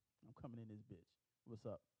open. I'm coming in this bitch. What's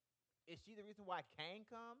up?" Is she the reason why Kang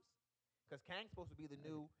comes? Because Kang's supposed to be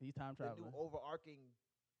He's time the new traveling. overarching.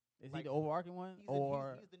 Is he Like the overarching one, he's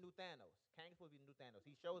or he's the new Thanos. Kang's supposed to be the new Thanos.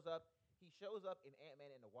 He shows up. He shows up in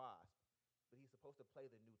Ant-Man and the Wasp, but he's supposed to play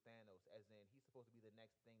the new Thanos, as in he's supposed to be the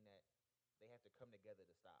next thing that they have to come together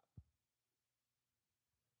to stop.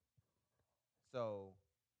 So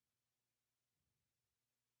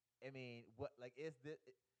I mean, what like is this?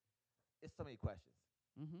 It's so many questions.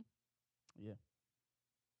 mm-hmm. Yeah.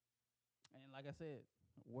 And like I said,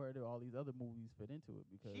 where do all these other movies fit into it?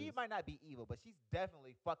 She might not be evil, but she's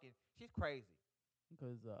definitely fucking. She's crazy.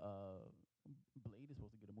 Because Blade is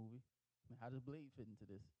supposed to get a movie. How does Blade fit into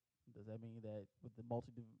this? Does that mean that with the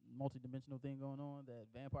multi-dimensional thing going on, that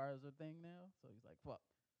vampires are a thing now? So he's like, fuck.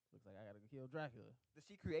 Looks like I gotta kill Dracula. Does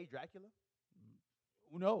she create Dracula? Mm,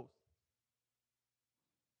 who knows?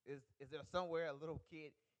 Is there somewhere a little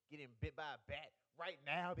kid getting bit by a bat right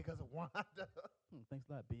now because of Wanda? Thanks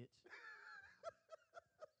a lot, bitch.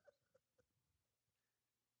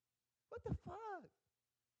 What the fuck?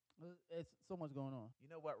 It's so much going on. You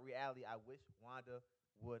know what reality I wish Wanda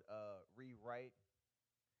would rewrite?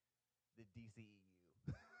 The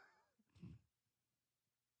DCEU.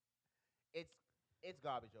 it's it's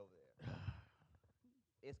garbage over there.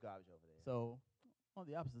 It's garbage over there. So, on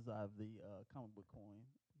the opposite side of the comic book coin,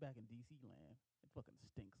 back in DC land, it fucking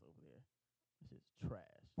stinks over there. This shit's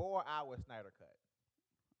trash. 4-hour Snyder cut.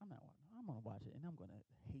 I'm not watching. I'm gonna watch it, and I'm gonna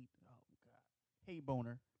hate. Oh god, hate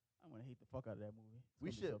boner. I'm gonna hate the fuck out of that movie.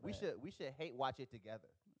 We should hate watch it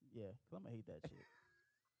together. Yeah, cause I'm gonna hate that shit.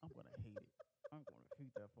 I'm gonna hate it. I'm gonna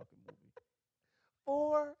hate that fucking movie.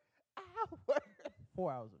 4 hours.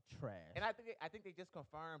 4 hours of trash. And I think they just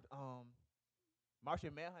confirmed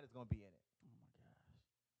Martian Manhunt is gonna be in it. Oh my gosh.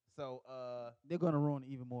 So they're gonna ruin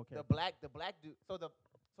even more characters. the black dude. So the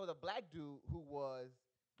black dude who was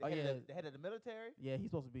the head of the military. Yeah, he's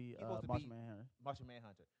supposed to be Martian Manhunter. Martian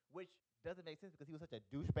Manhunter, which doesn't make sense because he was such a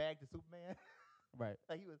douchebag to Superman. Right.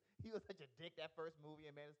 Like he was such a dick that first movie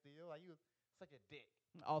in Man of Steel. Like he was such a dick.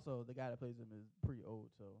 Also, the guy that plays him is pretty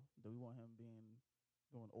old. So, do we want him doing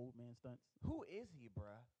old man stunts? Who is he,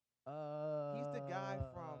 bruh? He's the guy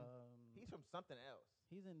from. He's from something else.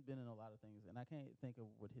 He's been in a lot of things, and I can't think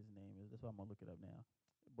of what his name is. That's why I'm gonna look it up now.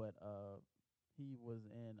 But he was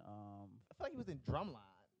in I feel like he was in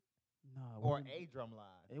Drumline. No, or a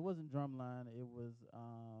Drumline. It wasn't Drumline. It was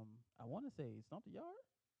I want to say Stomp the Yard.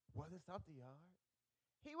 Was it Something Yard?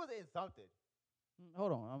 He was in something.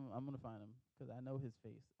 Hold on, I'm gonna find him because I know his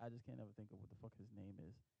face. I just can't ever think of what the fuck his name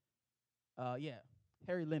is. Yeah,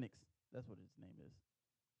 Harry Lennox. That's what his name is.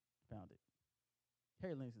 Found it.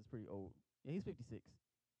 Harry Lennox is pretty old. Yeah, he's 56.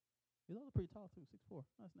 He's also pretty tall too, 6'4".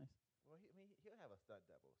 That's nice. Well, he'll have a stunt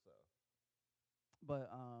double, so. But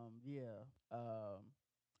yeah.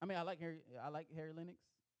 I mean, I like Harry Lennox,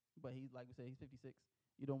 but he's like we said, he's 56.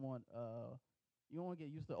 You don't want to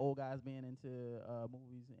get used to old guys being into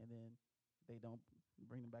movies and then they don't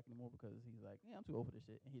bring them back anymore because he's like, yeah, I'm too old for this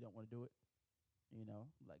shit, and he don't want to do it. You know,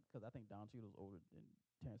 like because I think Don Cheadle's older than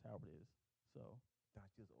Terrence Howard is. So Don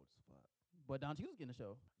Cheadle's old as fuck. But Don Cheadle's getting a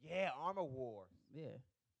show. Yeah, Armor Wars. Yeah.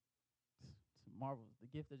 It's Marvel,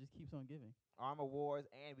 the gift that just keeps on giving. Armor Wars,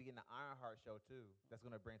 and we getting the Ironheart show too. That's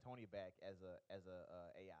gonna bring Tony back as a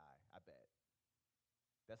AI. I bet.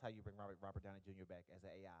 That's how you bring Robert Downey Jr. back as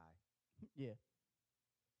an AI. Yeah.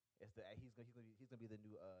 It's he's gonna be the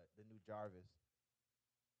new Jarvis.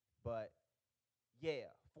 But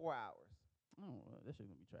yeah, 4 hours. Oh, that shit's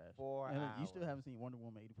gonna be trash. 4 hours. You still haven't seen Wonder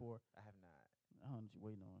Woman 84. I have not. I don't know what you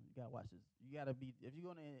waiting on. You gotta watch this. You gotta be if you're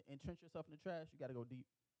gonna entrench yourself in the trash, you gotta go deep.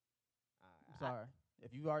 I'm sorry.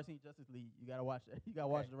 If you've already seen Justice League, you gotta watch it. You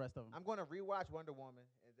gotta watch the rest of them. I'm gonna rewatch Wonder Woman,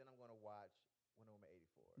 and then I'm gonna watch Wonder Woman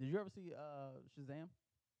 84. Did you ever see Shazam?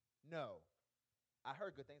 No, I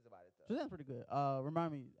heard good things about it though. Shazam's pretty good.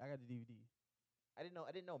 Remind me, I got the DVD. I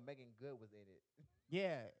didn't know Megan Good was in it.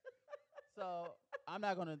 Yeah. So I'm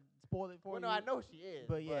not gonna spoil it for you. Well, no, I know she is.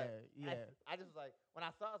 But yeah. I just was like when I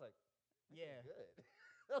saw, I was like, yeah, good.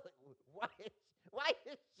 I was like, why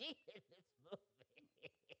is she in this movie?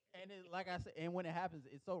 And it, like I said, and when it happens,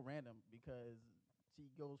 it's so random because she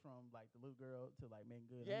goes from like the little girl to like Megan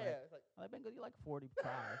Good. Yeah, I'm like Megan Good, you're like 45.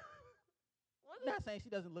 I'm not saying she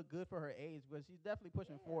doesn't look good for her age, but she's definitely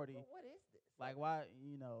pushing 40. But what is this? Like why?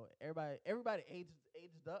 Everybody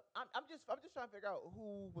aged up. I'm just trying to figure out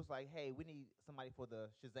who was like, hey, we need somebody for the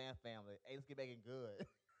Shazam family. Hey, let's get Megan Good.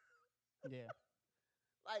 Yeah.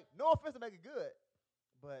 Like, no offense to Megan Good,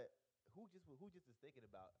 but who just is thinking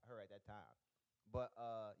about her at that time? But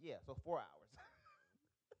yeah, so 4 hours.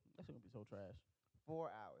 That's gonna be so so trash.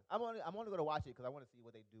 4 hours. I'm only gonna watch it because I want to see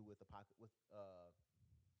what they do with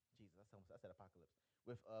Jesus. I said apocalypse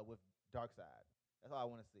with Darkseid. That's all I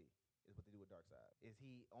want to see is what they do with Darkseid. Is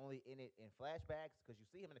he only in it in flashbacks because you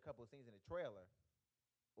see him in a couple of scenes in the trailer,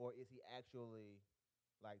 or is he actually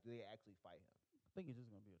like do they actually fight him? I think it's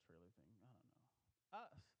just gonna be a trailer thing. I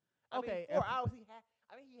don't know. I Okay, mean, 4 hours. He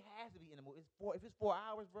has to be in the movie. If it's 4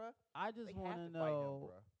 hours, bruh, I just they want have to to fight him,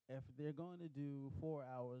 know bruh. if they're going to do 4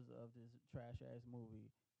 hours of this trash ass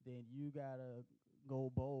movie, then you gotta go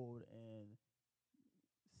bold and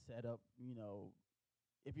set up.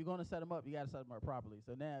 If you're gonna set him up, you gotta set him up properly.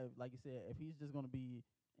 So now, like you said, if he's just gonna be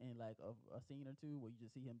in like a scene or two where you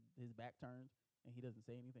just see his back turned and he doesn't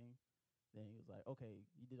say anything, then he was like, okay,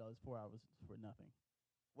 you did all this 4 hours for nothing.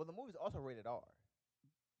 Well, the movie's also rated R.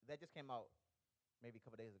 That just came out maybe a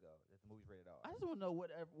couple days ago. That the movie's rated R. I just want to know what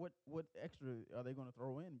extra are they gonna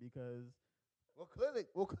throw in because Clearly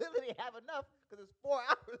they have enough because it's 4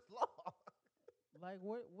 hours long. like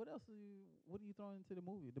what else what are you throwing into the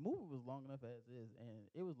movie? The movie was long enough as is, and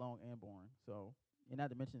it was long and boring. So, and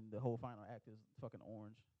not to mention the whole final act is fucking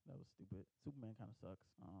orange. That was stupid. Superman kind of sucks.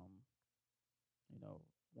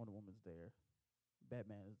 Wonder Woman's there.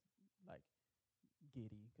 Batman is like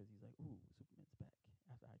giddy because he's like, ooh, Superman's back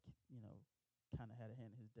after kind of had a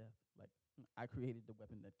hand in his death. Like, I created the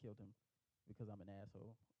weapon that killed him because I'm an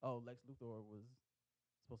asshole. Oh, Lex Luthor was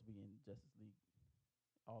supposed to be in Justice League.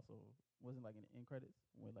 Also, wasn't like in the end credits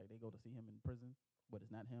where like they go to see him in prison, but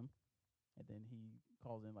it's not him. And then he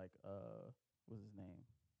calls in like what's his name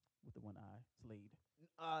with the one eye, Slade.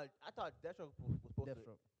 I thought Deathstroke was supposed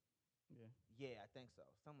Deathstroke. Yeah. to. Yeah, I think so.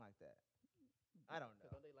 Something like that. I don't know.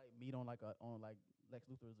 Don't they like meet on like Lex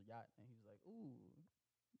Luthor's yacht, and he's like, "Ooh,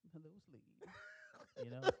 hello, Slade."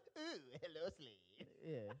 Ooh, hello, Slade.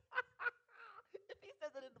 Yeah. If he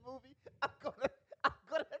says it in the movie, I'm gonna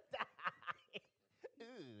die.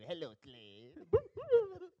 Ooh, hello, Slade.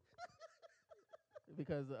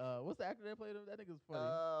 Because what's the actor that played him? That nigga's funny.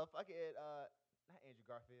 Fucking not Andrew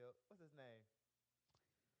Garfield. What's his name?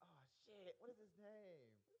 Oh shit, what is his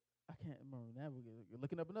name? I can't remember now. We're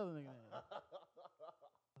looking up another nigga name.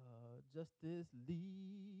 Justice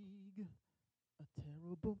League, a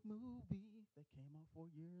terrible movie that came out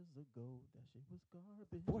 4 years ago. That shit was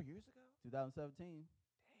garbage. 4 years ago? 2017. Damn.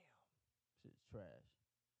 Shit's trash.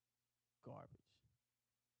 Garbage.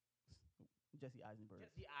 Jesse Eisenberg.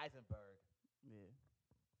 Jesse Eisenberg. Yeah.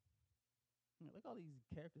 Look all these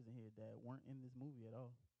characters in here that weren't in this movie at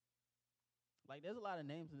all. Like, there's a lot of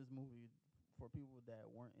names in this movie for people that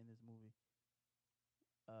weren't in this movie.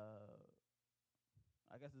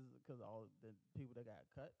 I guess it's because all the people that got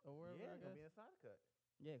cut or whatever. Yeah, I gonna guess. be in a side cut.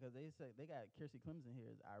 Yeah, because they say they got Kiersey Clemons in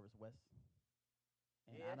here as Iris West.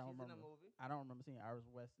 And yeah, I don't she's remember, in the movie. I don't remember seeing Iris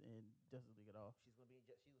West in Justice League at all. She's gonna be in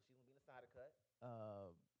she's gonna be in the side cut.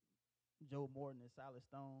 Joe Morton and Silas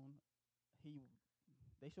Stone.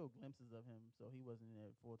 They showed glimpses of him, so he wasn't in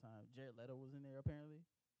there full time. Jared Leto was in there apparently.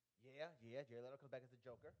 Yeah. Jared Leto comes back as the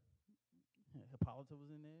Joker. Hippolyta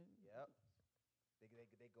was in there. Yep. They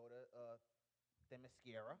go to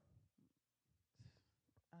Themyscira.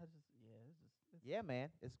 It's yeah,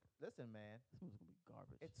 man. Listen, man. This movie's gonna be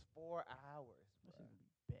garbage. It's 4 hours. This is gonna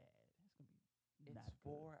be bad. It's gonna be not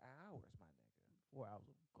 4 good. hours, my nigga. 4 hours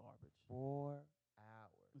of garbage. 4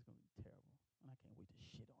 hours. It's gonna be terrible, and I can't wait to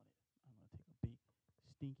shit on it. I'm gonna take a big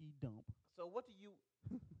stinky dump. So what do you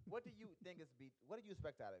what do you think what do you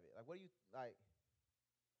expect out of it? Like what do you like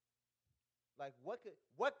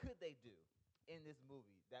what could they do in this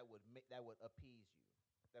movie that would appease you,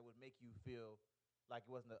 that would make you feel like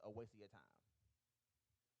it wasn't a waste of your time?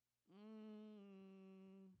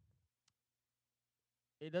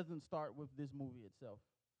 It doesn't start with this movie itself.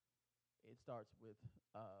 It starts with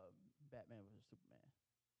Batman vs Superman.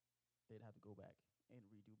 They'd have to go back and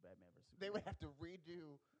redo Batman vs Superman. They would have to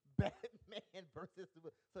redo Batman versus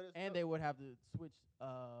Superman. And they would have to switch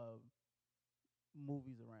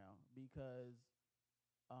movies around because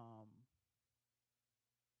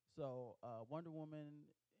Wonder Woman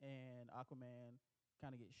and Aquaman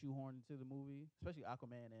kind of get shoehorned into the movie, especially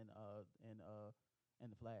Aquaman and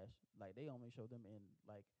the Flash. Like they only show them in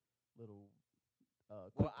like little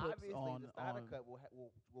quick clips obviously on the Snyder Cut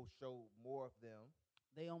will show more of them.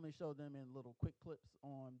 They only show them in little quick clips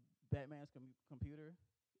on Batman's computer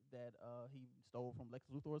that he stole from Lex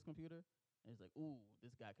Luthor's computer. And it's like, ooh,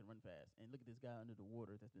 this guy can run fast. And look at this guy under the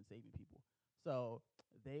water that's been saving people. So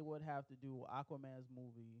they would have to do Aquaman's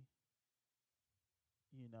movie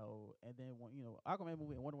And then Aquaman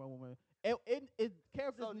movie and Wonder Woman. It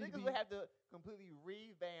characters So need to niggas be. would have to completely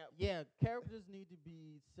revamp. Yeah, characters need to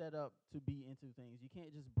be set up to be into things. You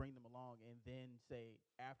can't just bring them along and then say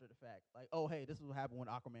after the fact, like, oh hey, this is what happened when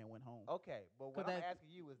Aquaman went home. Okay, but what 'Cause I'm that-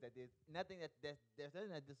 asking you is that there's nothing that this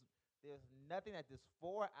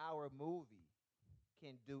 4-hour movie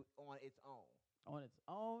can do on its own On its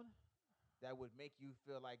own, that would make you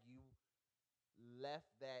feel like you left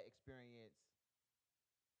that experience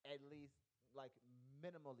at least like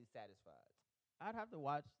minimally satisfied. I'd have to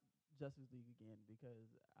watch Justice League again because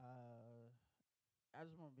I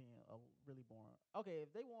just remember being really boring. Okay, if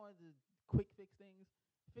they wanted to quick fix things,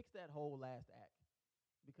 fix that whole last act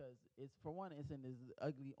because it's for one, it's in this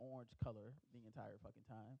ugly orange color the entire fucking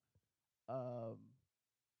time. Um,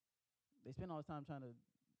 they spend all this time trying to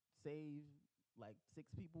save like 6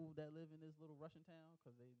 people that live in this little Russian town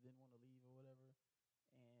because they didn't want to leave or whatever.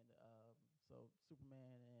 And so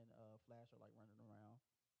Superman and Flash are like running around,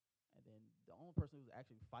 and then the only person who's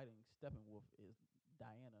actually fighting Steppenwolf is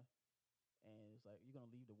Diana. And it's like you're gonna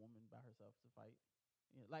leave the woman by herself to fight.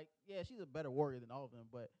 Yeah, she's a better warrior than all of them,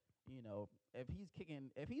 but if he's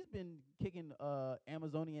been kicking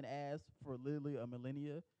Amazonian ass for literally a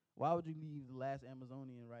millennia, why would you leave the last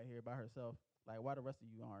Amazonian right here by herself? Like, why the rest of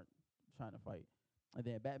you aren't trying to fight? And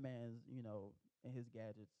then Batman's, and his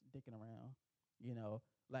gadgets dicking around,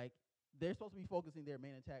 like they're supposed to be focusing their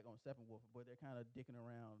main attack on Steppenwolf, but they're kind of dicking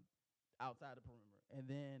around outside the perimeter.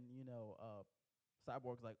 And then,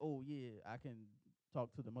 Cyborg's like, oh yeah, I can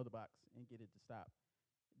talk to the mother box and get it to stop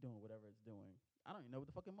doing whatever it's doing. I don't even know what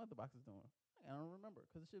the fucking mother box is doing. I don't remember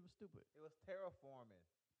because the shit was stupid. It was terraforming,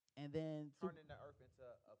 And then turning the Earth into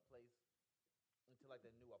a place, into like the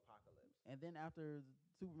new apocalypse. And then after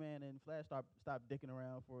Superman and Flash stop dicking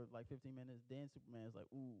around for like 15 minutes, then Superman's like,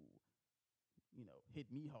 ooh, hit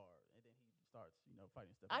me hard, and then he starts,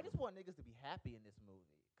 fighting stuff. I just want niggas to be happy in this movie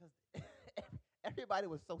because everybody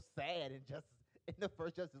was so sad in the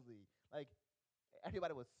first Justice League. Like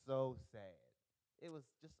everybody was so sad. It was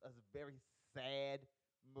just a very sad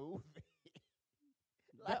movie.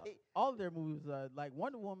 All of their movies, like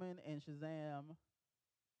Wonder Woman and Shazam,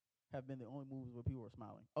 have been the only movies where people were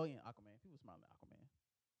smiling. Oh yeah, Aquaman. People smiling at Aquaman.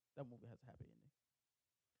 That movie has a happy ending.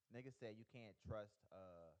 Niggas said you can't trust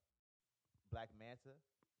Black Manta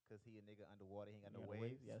because he a nigga underwater. He ain't got no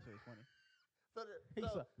waves. Yeah, that shit was funny.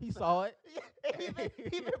 He saw it. Yeah, he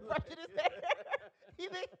been brushing his hair. he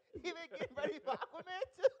been getting ready for Aquaman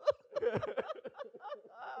too.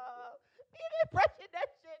 He been brushing that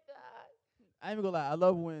shit, dog. I ain't even gonna lie. I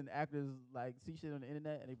love when actors like see shit on the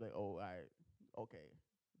internet and they be like, "Oh, all right, okay."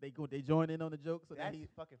 They join in on the joke. So that's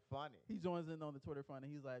fucking funny. He joins in on the Twitter fun and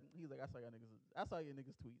he's like, I saw your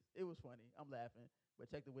niggas tweets. It was funny. I'm laughing, but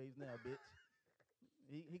check the waves now, bitch.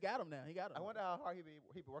 He got him now. He got him. I wonder how hard he be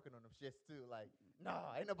working on them shits too. Like,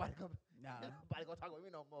 ain't nobody gonna talk with me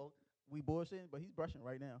no more. We bullshitting, but he's brushing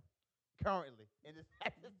right now. Currently, in this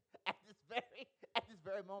at this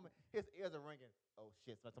very moment, his ears are ringing. Oh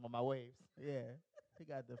shit! So I'm on my waves. Yeah, he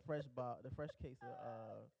got the fresh case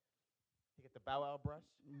of He got the Bow Wow brush.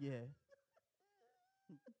 Yeah.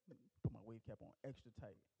 Put my wave cap on extra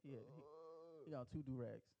tight. Yeah, he got 2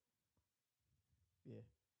 do-rags. Yeah,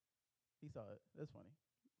 he saw it. That's funny.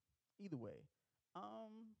 Either way, I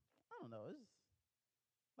don't know.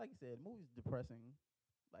 It's like you said, the movie's depressing.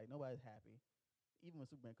 Like nobody's happy. Even when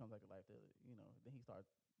Superman comes back to life, then he starts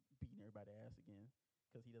beating everybody's ass again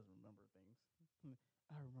because he doesn't remember things.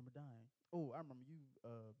 I remember dying. Oh, I remember you,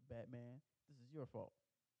 Batman. This is your fault.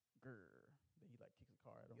 Grr. Then he like kicks the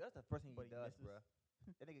car at him. Yo, that's the first thing he does, bro.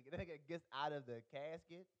 that nigga gets out of the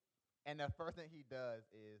casket, and the first thing he does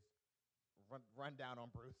is run down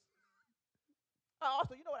on Bruce.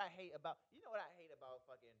 Also, you know what I hate about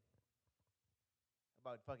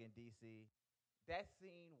fucking DC? That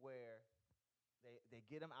scene where they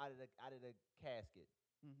get him out of the casket,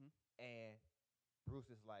 and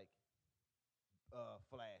Bruce is like,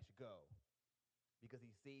 Flash, go. Because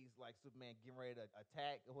he sees like Superman getting ready to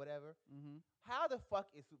attack or whatever. How the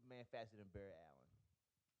fuck is Superman faster than Barry Allen?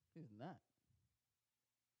 He's not.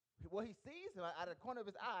 Well, he sees him out of the corner of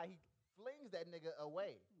his eye. He flings that nigga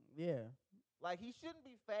away. Yeah. Like he shouldn't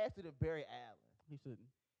be faster than Barry Allen. He shouldn't.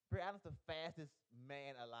 Barry Allen's the fastest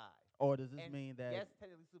man alive. Or does this mean that? Yes,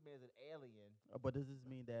 technically Superman is an alien. But does this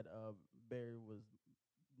mean that Barry was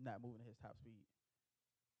not moving at his top speed?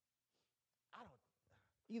 I don't.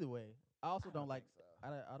 Either way, I also don't like. So.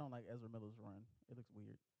 I don't like Ezra Miller's run. It looks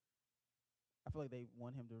weird. I feel like they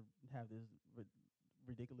want him to have this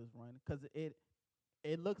ridiculous run because it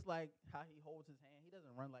looks like how he holds his hand. He doesn't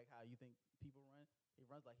run like how you think people run. He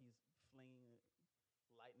runs like he's flinging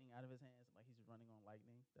lightning out of his hands, like he's running on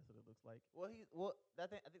lightning. That's what it looks like. Well, I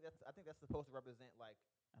think that's supposed to represent like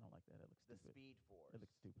I don't like that. It looks the stupid. Speed Force. It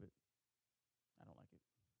looks stupid. I don't like it.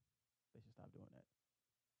 They should stop doing that.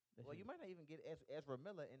 Well, you might not even get Ezra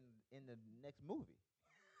Miller in the next movie.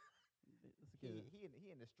 He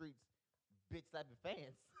in the streets, bitch slapping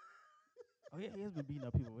fans. Oh yeah, he has been beating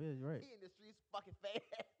up people. Yeah, you're right. He in the streets fucking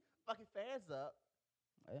fans up.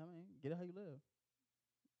 I mean, get it how you live.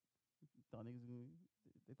 Thought niggas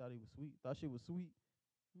they thought he was sweet. Thought shit was sweet.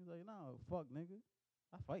 He was like, no, fuck, nigga.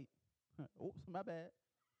 I fight. Oops, my bad.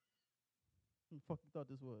 Fuck you thought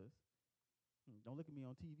this was? Don't look at me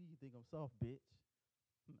on TV. You think I'm soft, bitch.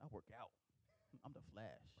 I work out. I'm the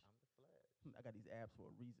Flash. I'm the Flash. I got these abs for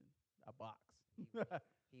a reason. I box.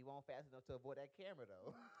 He won't fast enough to avoid that camera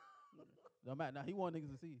though. No matter. Now he want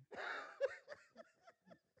niggas to see.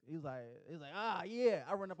 He's like, yeah.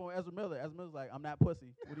 I run up on Ezra Miller. Ezra Miller's like, I'm not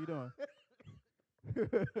pussy. What are you doing?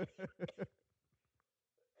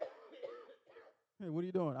 Hey, what are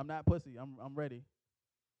you doing? I'm not pussy. I'm ready.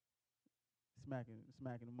 Smacking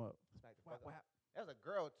him up. Smack the fuck up. That was a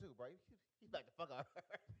girl too, bro. He smacked the fuck out of her.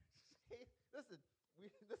 Listen.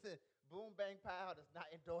 Boom Bang Pow does not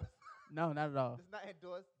endorse. No, not at all. Does not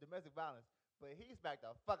endorse domestic violence, but he smacked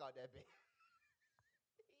the fuck out that bitch.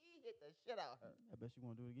 He hit the shit out of her. I bet you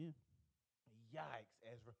won't do it again. Yikes,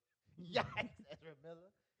 Ezra. Yikes, Ezra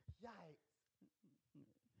Miller. Yikes.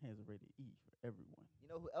 Hands are rated E for everyone.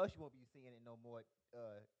 You know who else you won't be seeing in no more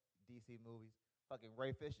DC movies? Fucking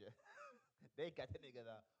Ray Fisher. They got that nigga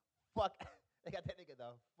the fuck. They got that nigga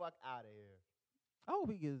the fuck out of here. I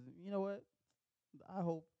hope he gets. You know what? I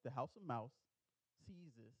hope the House of Mouse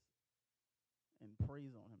sees this and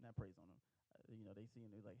prays on him. Not prays on him. They see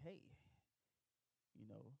him. They're like, hey, you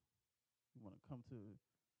want to come to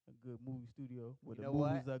a good movie studio where the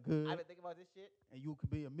movies are good. I've been thinking about this shit. And you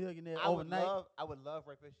could be a millionaire overnight. I would love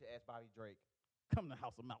Ray Fisher as Bobby Drake. Come to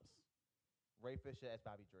House of Mouse. Ray Fisher as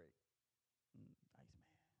Bobby Drake. Iceman.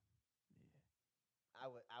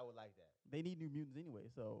 Yeah. I would like that. They need New Mutants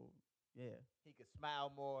anyway, so yeah. He could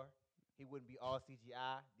smile more. He wouldn't be all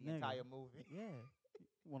CGI the entire movie. Yeah.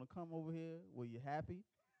 You want to come over here where you're happy.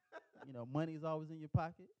 Money's always in your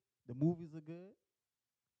pocket. The movies are good.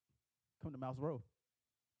 Come to Mouse Row.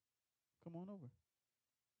 Come on over.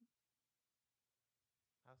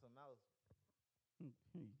 House of Mouse.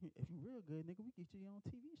 If you real good, nigga, we get you your own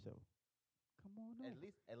TV show. Come on over.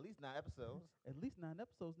 At least 9 episodes. At least 9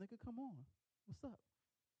 episodes, nigga. Come on. What's up?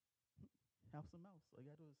 House of Mouse. All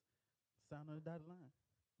you gotta do is sign on the dotted line.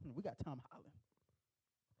 We got Tom Holland.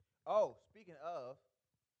 Oh, speaking of,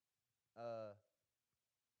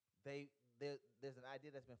 there's an idea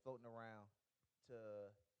that's been floating around to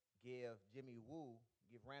give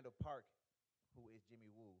Randall Park, who is Jimmy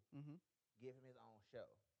Woo, give him his own show,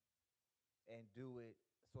 and do it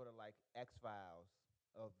sort of like X-Files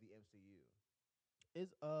of the MCU.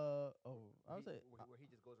 Where he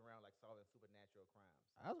just goes around like solving supernatural crimes.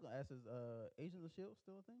 I was gonna ask, is Agents of S.H.I.E.L.D.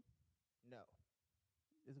 still a thing? No.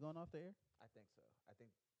 Is it going off the air? I think so. I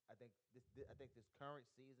think this current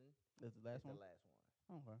season is the last one. The last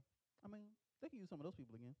one. Okay. I mean, they can use some of those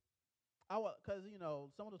people again. Because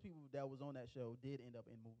some of those people that was on that show did end up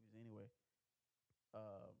in movies anyway.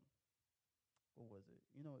 What was it?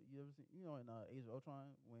 You ever seen? In Age of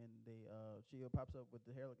Ultron when they S.H.I.E.L.D. pops up with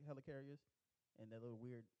the helicarriers and that little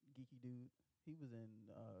weird geeky dude. He was in.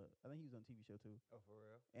 I think he was on a TV show too. Oh, for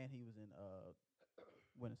real? And he was in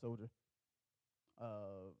Winter Soldier.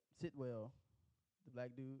 Sitwell, the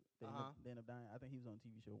black dude, they end up dying. I think he was on a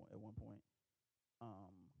TV show at one point.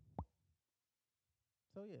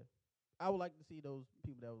 So yeah, I would like to see those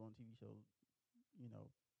people that was on TV shows,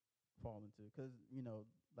 fall into, because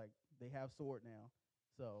like they have S.W.O.R.D. now,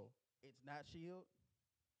 so it's not S.H.I.E.L.D.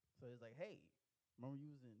 So it's like, hey, remember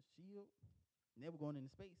you was in S.H.I.E.L.D. And then we're going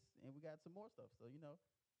into space, and we got some more stuff. So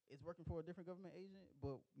it's working for a different government agent,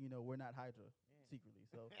 but we're not Hydra secretly.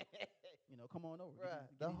 So come on over. Bruh,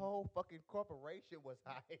 the whole fucking corporation was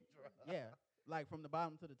Hydra. Yeah, like from the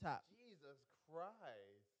bottom to the top. Jesus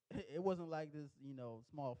Christ. It wasn't like this,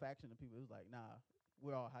 small faction of people. It was like, nah,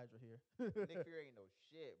 we're all Hydra here. Nick Fury ain't no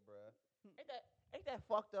shit, bruh. Ain't that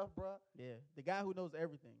fucked up, bruh? Yeah, the guy who knows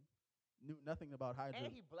everything knew nothing about Hydra.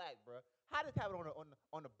 And he black, bruh. How does happen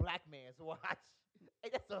on the black man's watch?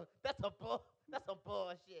 Hey, that's some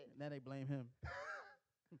bullshit. Now they blame him.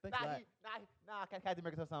 Captain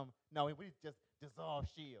America said something. No, we just dissolve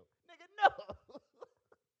S.H.I.E.L.D. Nigga, no.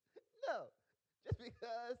 No. Just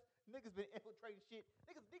because niggas been infiltrating shit.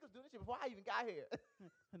 Niggas doing this shit before I even got here.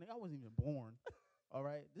 Nigga, I wasn't even born. All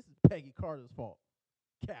right? This is Peggy Carter's fault.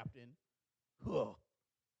 Captain.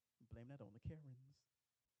 Blame that on the Karens.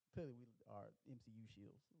 Clearly, we are MCU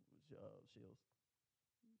shields. Shields.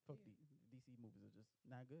 Fuck Yeah. DC movies are just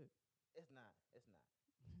not good. It's not. It's not.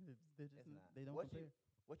 They're just It's not. they don't What compare.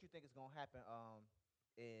 you think is gonna happen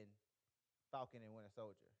in Falcon and Winter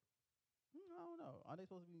Soldier? I don't know. Are they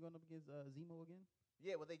supposed to be going up against Zemo again?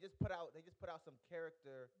 Yeah, well they just put out some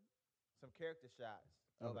character shots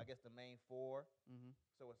of I Okay. guess the main four. Mm-hmm.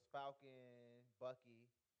 So it's Falcon, Bucky,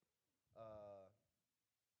 uh,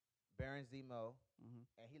 Baron Zemo, Mm-hmm.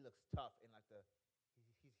 and he looks tough in like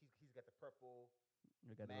he's got the purple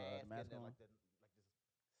They got the mask and mask then on. like this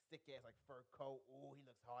thick ass like fur coat. Ooh, he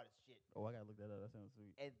looks hard as shit. Oh, I gotta look that up. That sounds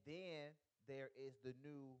sweet. And then there is the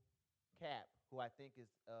new Cap, who I think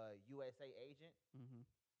is a USA agent, Mm-hmm.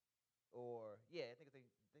 or yeah, I think his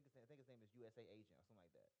name is USA agent or something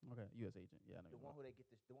like that. Okay, U.S. agent. Yeah, I know. The you're one about. who they get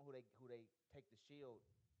this, the one who they take the shield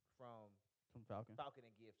from From Falcon. Falcon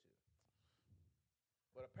and give to.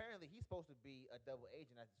 But apparently he's supposed to be a double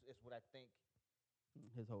agent. It's what I think.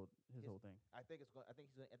 His whole His, whole thing. I think it's going. I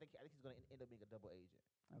think he's. Gonna, I think he's going to end up being a double agent,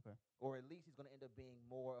 Okay. or at least he's going to end up being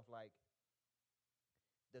more of like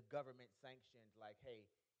the government sanctioned. Like, hey,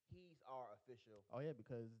 he's our official. Oh yeah,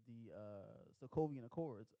 because the Sokovian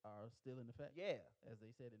Accords are still in effect. Yeah, As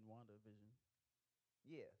they said in WandaVision.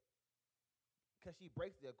 yeah. Because she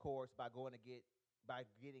breaks the Accords by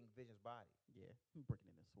getting Vision's body. Yeah,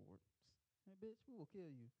 breaking in the sword. Hey, bitch, we will kill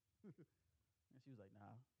you. And she was like, nah,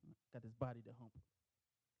 got this body to hump.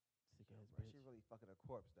 Sick ass Bro, bitch. she really fucking a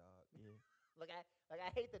corpse, dog. Yeah, I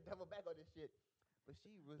hate to double back on this shit, but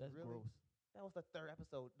she was that's really. gross. That was the third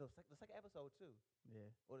episode. No, the second episode too, Yeah,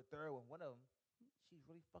 or the third one. One of them. She's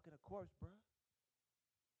really fucking a corpse, bro.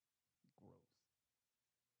 gross.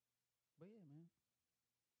 But yeah, man.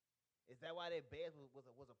 Is that why their beds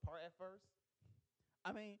was apart at first?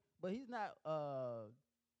 I mean, but he's not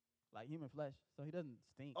like human flesh, so he doesn't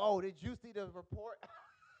stink. Oh, did you see the report?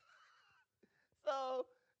 So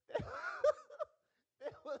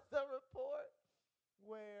there was a report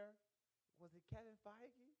where was it Kevin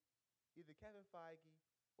Feige? Either Kevin Feige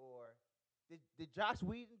or did Josh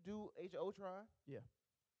Whedon do Age of Ultron? Yeah.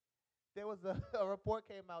 There was a report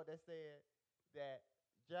came out that said that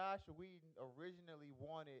Josh Whedon originally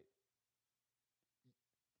wanted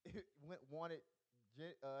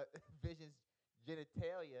Vision's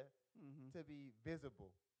genitalia Mm-hmm. to be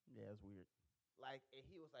visible. Yeah, it's weird. Like, and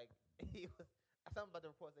he was like, he was something about the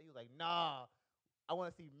report said he was like, nah, I want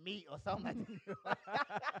to see meat or something like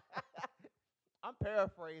that. I'm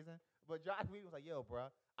paraphrasing, but Josh Whedon was like, yo, bro,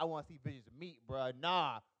 I want to see Vision's meat, bro.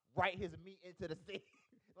 Nah, write his meat into the scene.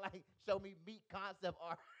 Like, show me meat concept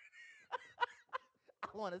art.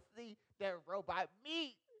 I want to see that robot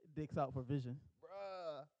meat, Dicks out for Vision.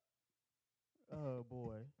 bruh. Oh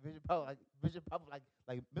boy, Vision probably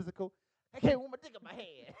like musical. I can't with my dick in my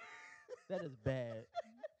hand. that is bad.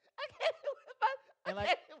 I can't with my And I like-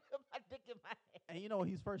 can't with my dick in my hand. And you know when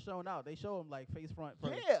he's first shown out, they show him like face front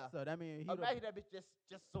first. Yeah. So that means Imagine that bitch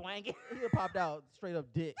just swinging. he'd have popped out straight up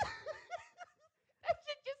dick. that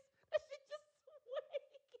shit just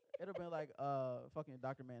swinging. It'd have been like fucking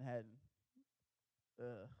Dr. Manhattan.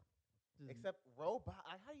 Just- Except robot.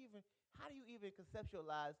 How do you even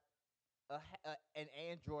conceptualize an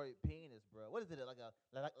android penis, bro? What is it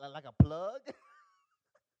like a plug?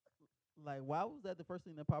 like, why was that the first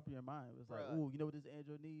thing that popped in your mind? It was like, Bruh. ooh, you know what this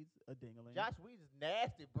android needs? A dingaling. Josh Whedon is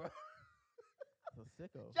nasty, bro. It's a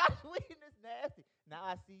sicko. Josh Whedon is nasty. Now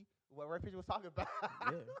I see what Ray Fisher was talking about.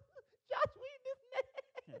 Yeah. Josh Whedon is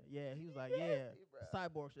nasty. Yeah, he was like, yeah, Nasty, bruh.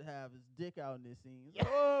 Cyborg should have his dick out in this scene. It's Yeah.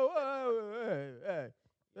 like, oh, hey.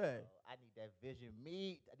 Yo, I need that Vision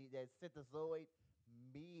meat. I need that synthezoid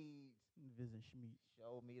meat. Vision Schmeat.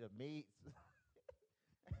 Show me the meats.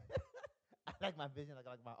 I like my Vision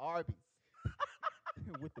like my Arby's.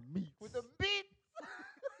 With the meats. With the meats.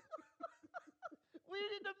 We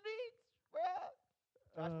need the meats, bruh.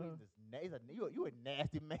 Josh Whedon is you a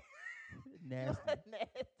nasty man. Nasty. You a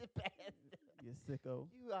nasty bastard. You sicko.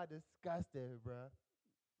 You are disgusting, bruh.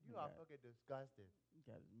 You are Yeah. fucking disgusting.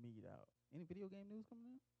 Got his meat out. Any video game news coming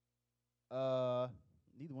in?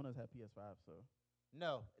 Neither one of us have PS5, so.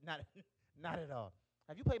 No, not at all.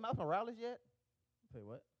 Have you played Miles Morales yet? Play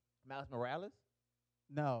what? Miles Morales?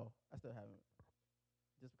 No, I still haven't.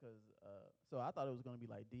 Just because, so I thought it was going to be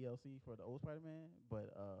like DLC for the old Spider-Man,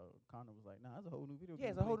 but Connor was like, nah, it's a whole new video game.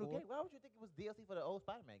 Yeah, it's a whole Play new more. game. Why would you think it was DLC for the old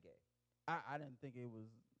Spider-Man game? I didn't think it was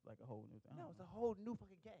like a whole new thing. I No, don't it's a know. whole new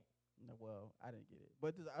fucking game. No, well, I didn't get it.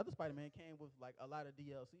 But this other Spider-Man came with like a lot of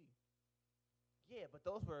DLC. Yeah, but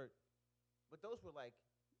those were like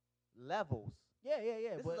levels. Yeah.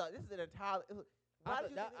 This is an entire. Why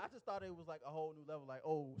did you think I just thought it was like a whole new level. Like,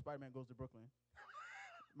 oh, Spider-Man goes to Brooklyn.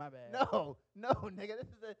 My bad. No, nigga.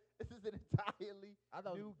 This is an entirely I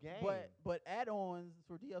thought, new game. but add-ons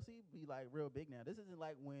for DLC be like real big now. This isn't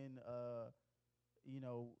like when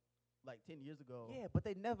like 10 years ago. Yeah, but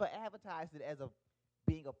they never advertised it as a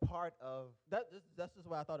being a part of. That's just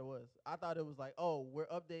what I thought it was. I thought it was like, oh, we're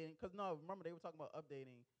updating. Because no, remember they were talking about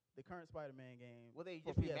updating the current Spider-Man game. Well, they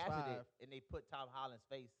for just remastered PS5. it and they put Tom Holland's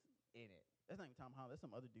face in it. That's not even Tom Holland. That's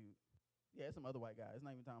some other dude. Yeah, it's some other white guy. It's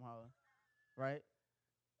not even Tom Holland, right?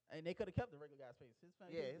 And they could have kept the regular guy's face. His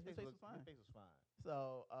face was fine. His face was fine.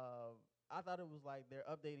 So I thought it was like they're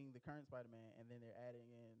updating the current Spider-Man and then they're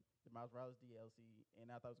adding in the Miles Morales DLC.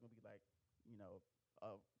 And I thought it was gonna be like,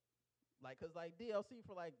 cause like DLC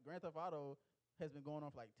for like Grand Theft Auto has been going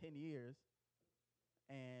on for like 10 years,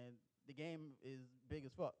 and the game is big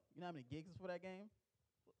as fuck. You know how many gigs is for that game?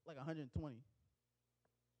 Like 120.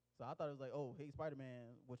 So I thought it was like, oh, hey,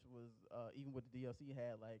 Spider-Man, which was even with the DLC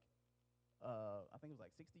had like, I think it was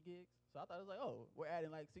like 60 gigs. So I thought it was like, oh, we're adding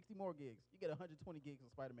like 60 more gigs. You get 120 gigs of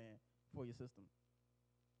Spider-Man for your system.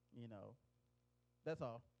 That's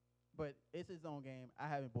all. But it's his own game. I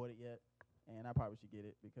haven't bought it yet, and I probably should get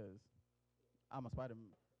it because I'm a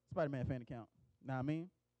Spider-Man fan account. Know what I mean?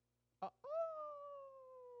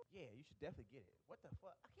 Yeah, you should definitely get it. What the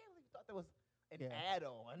fuck? I can't believe you thought that was an Yeah.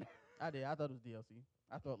 add-on. I did. I thought it was DLC.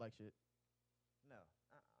 I thought like shit. No,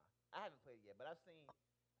 I haven't played it yet, but I've seen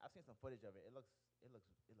some footage of it. It looks beautiful.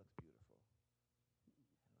 It looks really good.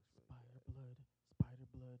 Spider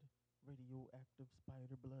blood, radioactive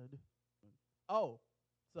spider blood. Oh,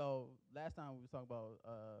 so last time we was talking about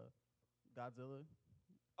Godzilla.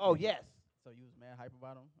 Oh yes, So you was mad hype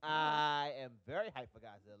about him. I am very hyped for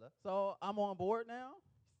Godzilla. So I'm on board now.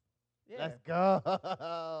 Yeah. Let's go.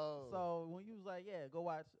 So when you was like, yeah, go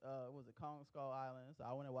watch, what was it, Kong Skull Island? So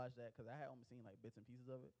I went and watched that because I had only seen like bits and pieces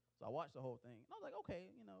of it. So I watched the whole thing, and I was like, okay,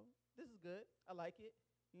 this is good. I like it.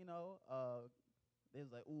 They was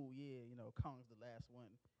like, ooh, yeah, Kong's the last one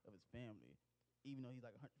of his family, even though he's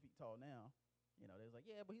like 100 feet tall now. They was like,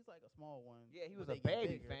 yeah, but he's like a small one. Yeah, he was but a they get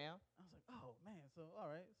baby, bigger. fam. I was like, oh man, so all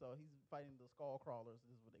right, so he's fighting the skull crawlers.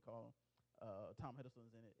 This is what they call them. Tom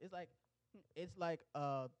Hiddleston's in it. It's like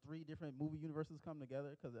 3 different movie universes come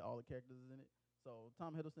together because all the characters is in it. So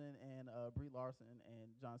Tom Hiddleston and Brie Larson and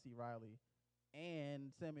John C. Reilly and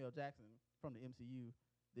Samuel Jackson from the MCU.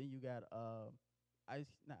 Then you got Ice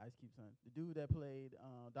Cube son, the dude that played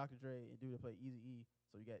Dr. Dre and dude that played Eazy-E.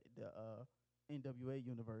 So you got the NWA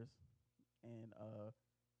universe and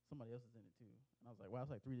somebody else is in it too. And I was like, wow, it's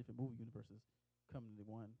like 3 different movie universes coming into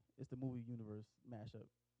one. It's the movie universe mashup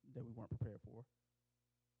that we weren't prepared for.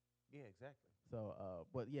 Yeah, exactly. So,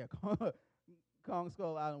 but yeah, Kong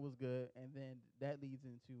Skull Island was good, and then that leads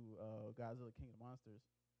into Godzilla King of the Monsters,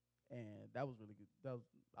 and that was really good.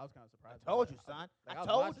 I was kind of surprised. I told you, son. I I was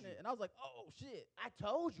told watching you. it, and I was like, oh shit. I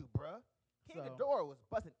told you, bruh. King So- Ghidorah was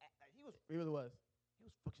busting. He was It really was.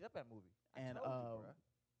 fucking up that movie. And, I told you, bruh.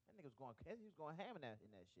 That nigga was going. He was going ham in that shit.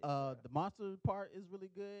 The monster part is really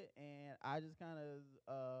good, and I just kind of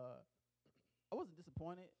I wasn't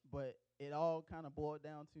disappointed, but it all kind of boiled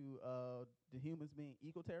down to the humans being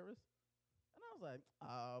eco-terrorists. And I was like,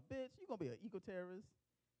 bitch, you gonna be an eco-terrorist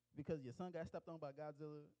because your son got stepped on by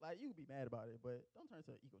Godzilla? Like, you can be mad about it, but don't turn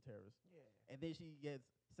into an eco-terrorist. Yeah. And then she gets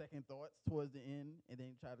second thoughts towards the end, and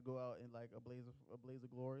then try to go out in like a blaze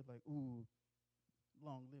of glory, like, ooh,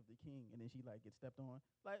 long live the king. And then she like gets stepped on.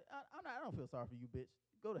 Like, I don't feel sorry for you, bitch.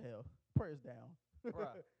 Go to hell. Prayers down.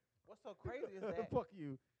 Bruh. What's so crazy is that Fuck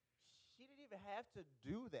you. she didn't even have to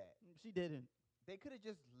do that. She didn't. They could have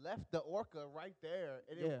just left the orca right there.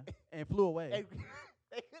 And Yeah, and flew away. and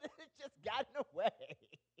they could have just gotten away.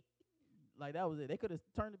 Like, that was it. They could have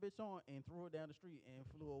turned the bitch on and threw her down the street and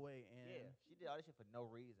flew away. And Yeah, she did all this shit for no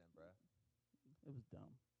reason, bruh. it was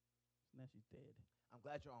dumb. Now she's dead. I'm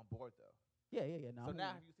glad you're on board though. Yeah. No, So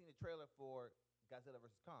now, have you seen the trailer for Godzilla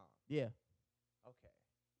vs. Kong? Yeah. Okay.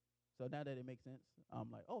 So now that it makes sense, I'm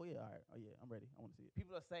like, oh yeah, all right, oh yeah, I'm ready. I want to see it.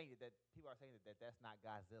 People are saying that that's not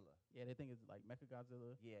Godzilla. Yeah, they think it's like Mecha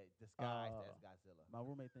Godzilla. Yeah, disguised as Godzilla. My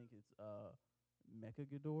roommate think it's Mecha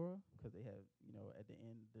Ghidorah because they have, at the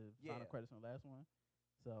end the final credits on the last one.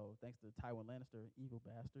 So thanks to Tywin Lannister, evil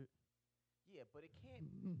bastard. Yeah, but it can't.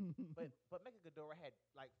 but Mecha Ghidorah had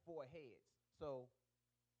like 4 heads. So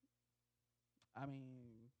I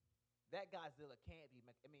mean, that Godzilla can't be.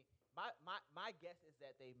 I mean, my guess is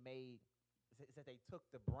that they took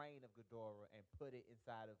the brain of Ghidorah and put it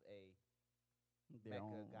inside of a their Mecha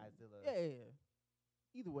own Godzilla Yeah.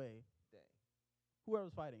 Either way, thing.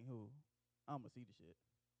 whoever's fighting who, I'm gonna see the shit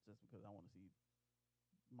just because I want to see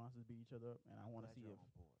monsters beat each other up, and I want to Glad see you're if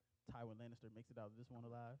on board. Tywin Lannister makes it out of this one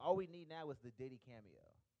alive. All we need now is the Diddy cameo.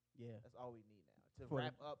 Yeah. That's all we need now. To to For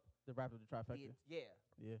wrap up the rap of the trifecta. yeah.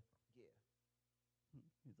 Yeah. Yeah.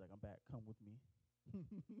 He's like, I'm back. Come with me. Do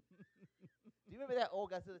you remember that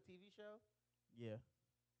old Godzilla TV show? Yeah.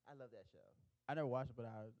 I love that show. I never watched it, but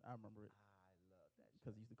I remember it I love that show.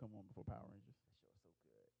 because it used to come on before Power Rangers. That show was so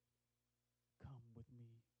good. Come with me.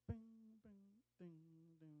 Bing, bing,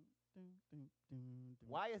 ding, ding, ding, ding, ding, ding.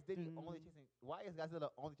 Why is Diddy only ding. chasing? Why is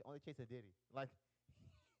Godzilla only chasing Diddy? Like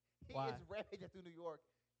he Why? is rampaging through New York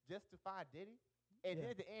just to find Diddy, and Yeah.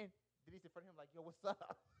 then at the end, Diddy's in front of him like, "Yo, what's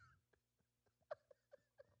up?"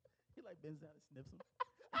 He like bends down and snips him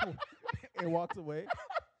and walks away.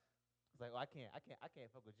 It's like, "Oh, I can't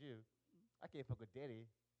fuck with you. I can't fuck with Diddy."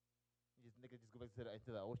 You just nigga just go back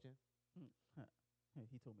into the ocean. Hey,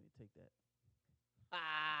 he told me to take that.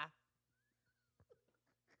 Ah.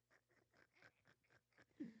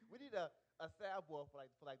 We need a soundboard for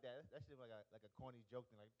like that. That shit like a corny joke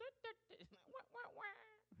thing like.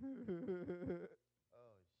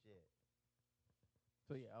 Oh shit.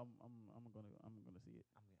 So yeah, I'm gonna see it.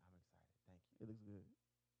 I'm excited. Thank you. It looks good.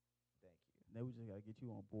 Thank you. Now we just gotta get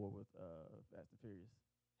you on board with Fast and Furious.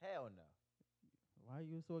 Hell no. Why are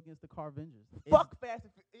you so against the Car Avengers? Fuck Fast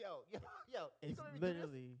and Yo. It's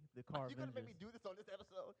literally the Car You gonna Avengers. make me do this on this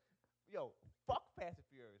episode? Yo, fuck Fast and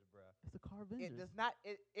Furious, bro. It's the Car Avengers. It does not.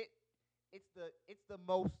 It's the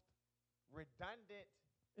most redundant,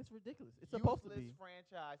 It's ridiculous. It's supposed to useless be.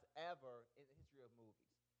 franchise ever in the history of movies.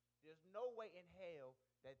 There's no way in hell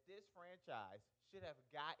that this franchise should have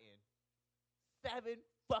gotten 7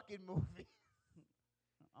 fucking movies.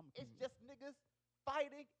 It's just niggas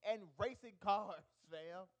fighting and racing cars,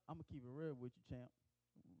 fam. I'm gonna keep it real with you, champ.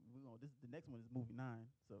 We gonna the next one is movie 9,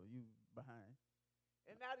 so you behind.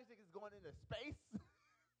 And now these niggas going into space.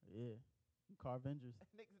 Yeah, Car Avengers.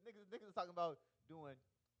 niggas is talking about doing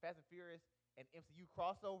Fast and Furious and MCU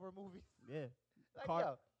crossover movies. Yeah, Like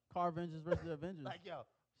Car Avengers versus the Avengers. like yo,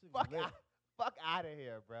 Shit fuck be lit. fuck out of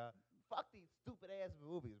here, bro. Fuck these stupid ass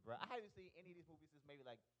movies, bro. I haven't seen any of these movies since maybe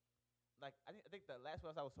like I think the last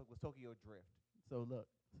one I saw was Tokyo Drift. So look,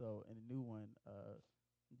 in the new one,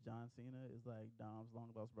 John Cena is like Dom's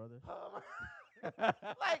long lost brother.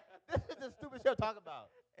 Like this is the stupid shit I'm talking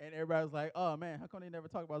about. And everybody's like, "Oh man, how come they never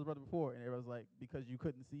talked about his brother before?" And everybody's like, "Because you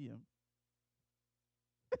couldn't see him."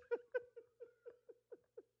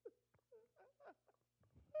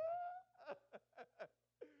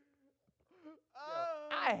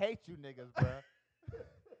 I hate you niggas, bro.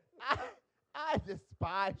 I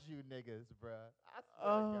despise you niggas, bro. I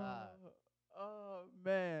swear to God. Oh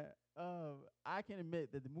man, I can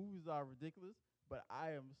admit that the movies are ridiculous, but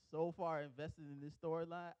I am so far invested in this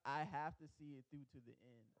storyline. I have to see it through to the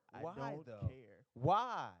end. Why, I don't though? care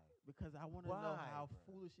Why? because I want to know Why, how bro?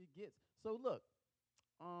 foolish it gets. So look,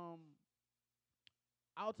 I'll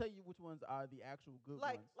tell you which ones are the actual good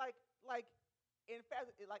ones. Like in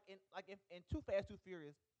Too Fast, Too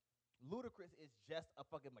Furious, Ludacris is just a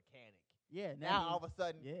fucking mechanic. Yeah, Now all of a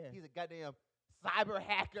sudden, yeah. he's a goddamn cyber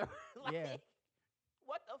hacker. Like, Yeah.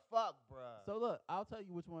 What the fuck, bruh? So look, I'll tell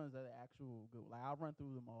you which ones are the actual good. Like I'll run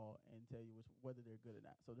through them all and tell you whether they're good or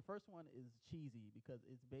not. So the first one is cheesy because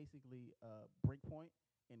it's basically Breakpoint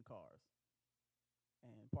in cars,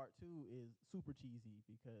 and part 2 is super cheesy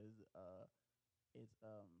because it's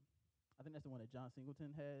I think that's the one that John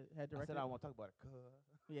Singleton had I directed. said I don't want to talk about it, cuz.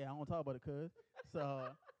 Yeah, I don't talk about it, cuz. So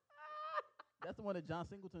that's the one that John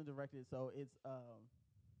Singleton directed. So it's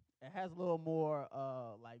it has a little more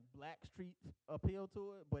like Black Street appeal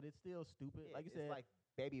to it, but it's still stupid. Yeah, like you it's said, like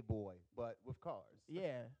Baby Boy, but with cars.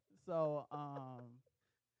 yeah. So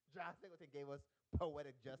John Singleton gave us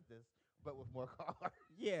Poetic Justice, but with more cars.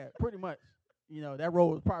 yeah, pretty much. You know, that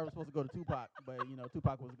role was probably supposed to go to Tupac, but you know,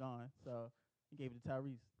 Tupac was gone, so he gave it to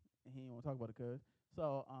Tyrese, and he didn't want to talk about it, cuz.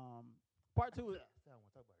 So part 2 is I said I don't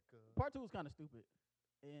want to talk about it, cuz. part 2 is kind of stupid,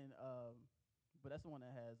 and but that's the one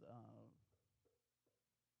that has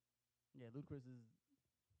yeah, Ludacris is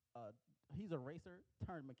he's a racer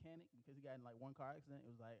turned mechanic because he got in like one car accident.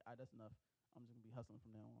 It was like, that's enough. I'm just gonna be hustling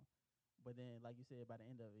from now on. But then, like you said, by the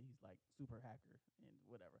end of it, he's like super hacker and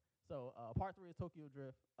whatever. So part 3 is Tokyo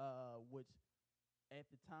Drift, which at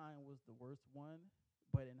the time was the worst one,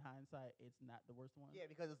 but in hindsight, it's not the worst one. Yeah,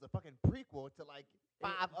 because it's a fucking prequel to like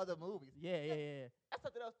 5 other movies. Yeah. That's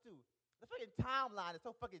something else too. The fucking timeline is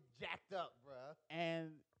so fucking jacked up, bruh.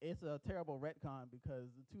 And it's a terrible retcon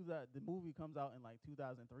because the movie comes out in like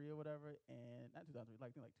 2003 or whatever, and not 2003,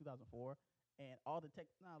 like 2004, and all the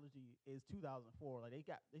technology is 2004. Like they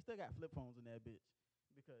still got flip phones in that bitch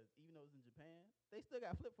because even though it's in Japan, they still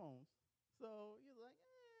got flip phones. So you're like,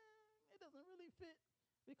 it doesn't really fit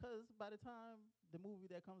because by the time the movie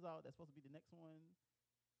that comes out, that's supposed to be the next one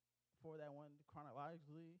for that one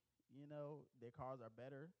chronologically, you know, their cars are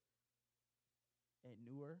better and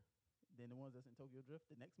newer than the ones that's in Tokyo Drift,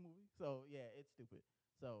 the next movie. So yeah, it's stupid.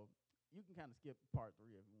 So you can kind of skip part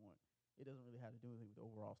 3 if you want. It doesn't really have to do anything with the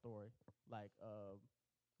overall story. Like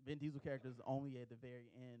Vin Diesel character is only at the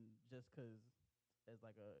very end just because as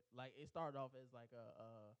like a like it started off as like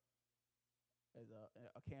a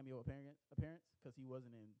cameo appearance because he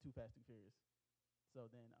wasn't in Too Fast Too Furious. So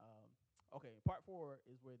then okay, part 4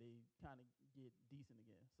 is where they kind of get decent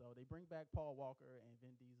again. So they bring back Paul Walker and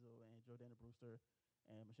Vin Diesel and Jordana Brewster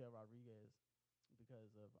and Michelle Rodriguez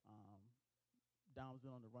because of Dom's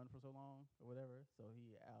been on the run for so long or whatever. So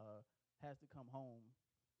he has to come home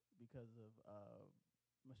because of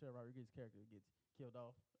Michelle Rodriguez's character gets killed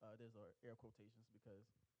off. There's air quotations because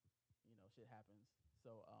you know shit happens.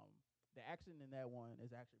 So the action in that one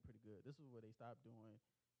is actually pretty good. This is where they stopped doing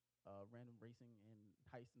random racing and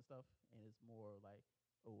heists and stuff, and it's more like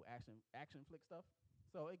action flick stuff.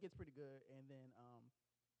 So it gets pretty good. And then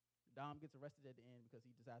Dom gets arrested at the end because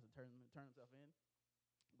he decides to turn himself in.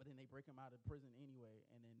 But then they break him out of prison anyway,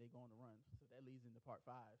 and then they go on the run. So that leads into part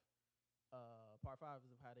 5. Part 5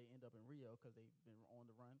 is of how they end up in Rio because they've been on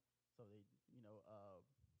the run. So they, you know,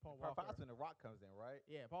 Paul Part Walker. 5's when The Rock comes in, right?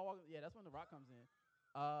 Yeah, Paul Walker. Yeah, that's when The Rock comes in.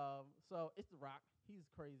 So it's The Rock. He's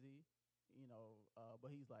crazy, you know, but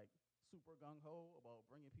he's like super gung ho about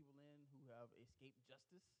bringing people in who have escaped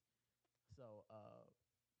justice. So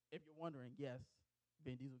if you're wondering, yes,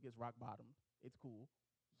 Vin Diesel gets rock bottom. It's cool.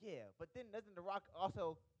 Yeah, but then doesn't The Rock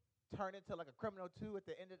also turn into like a criminal too at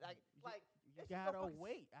the end of like You it's just so gotta fucking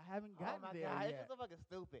wait. I haven't oh gotten my there god, yet. it's just so fucking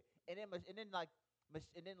stupid. And then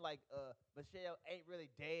Michelle ain't really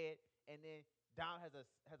dead, and then Dom has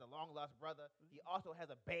a long lost brother. He also has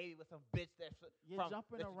a baby with some bitch that's You're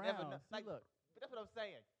jumping that you never around. know. See, Like, look. but that's what I'm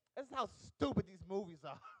saying. This is how stupid these movies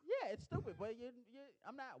are. Yeah, it's stupid, but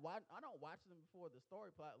I'm not. I don't watch them for the story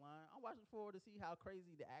plot line. I'm watching for to see how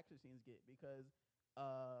crazy the action scenes get because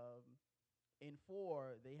in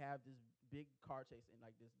 4 they have this big car chase in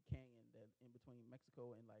like this canyon that in between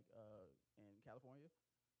Mexico and like and California.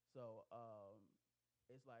 So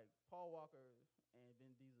it's like Paul Walker and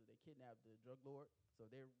Vin Diesel they kidnapped the drug lord, so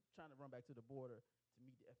they're trying to run back to the border to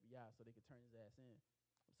meet the FBI so they could turn his ass in.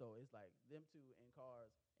 So it's like them two in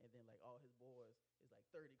cars, and then like all his boys is like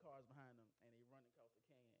 30 cars behind them, and they run across the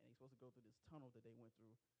canyon, and they supposed to go through this tunnel that they went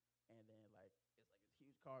through, and then like it's like this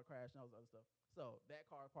huge car crash and all this other stuff. So that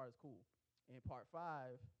car part is cool. And part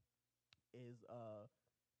 5 is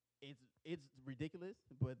it's ridiculous,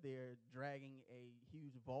 but they're dragging a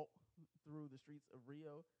huge vault through the streets of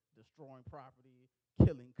Rio, destroying property,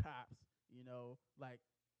 killing cops. You know, like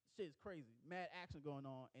shit's crazy, mad action going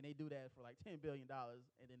on, and they do that for like $10 billion,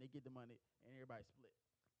 and then they get the money, and everybody split.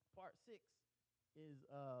 Part 6 is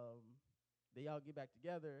they all get back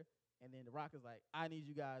together, and then The Rock is like, I need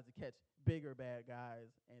you guys to catch bigger bad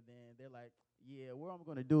guys, and then they're like, yeah, we're only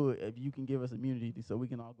gonna do it if you can give us immunity so we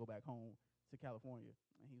can all go back home to California.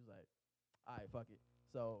 And he was like, all right, fuck it.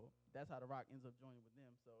 So that's how The Rock ends up joining with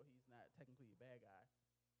them. So he's not technically a bad guy,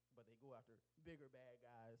 but they go after bigger bad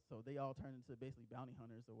guys. So they all turn into basically bounty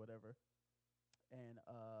hunters or whatever. And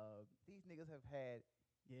These niggas have had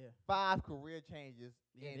yeah, 5 career changes.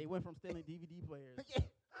 yeah, they went from stealing DVD players Yeah.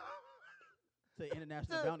 to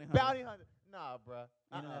international To bounty hunters. Bounty hunter. Nah, bruh.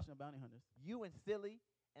 International bounty hunters. You and Silly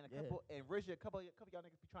and Yeah. Richard, a couple of y'all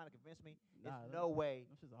niggas be trying to convince me. Nah, There's no way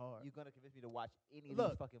Them shit's hard. you're gonna convince me to watch any of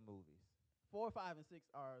Look. these fucking movies. 4, 5, and 6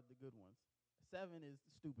 are the good ones. 7 is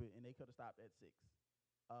stupid, and they could have stopped at 6.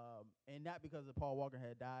 And not because of Paul Walker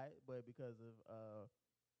had died, but because of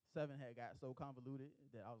 7 had got so convoluted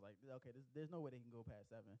that I was like, okay, there's no way they can go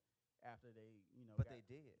past 7 after they, But they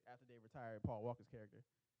did. after they retired Paul Walker's character.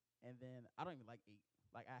 And then I don't even like 8.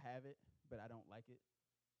 Like I have it, but I don't like it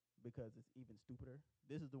because it's even stupider.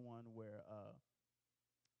 This is the one where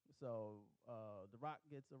The Rock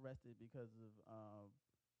gets arrested because of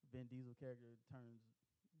Vin Diesel character turns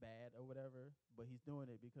bad or whatever, but he's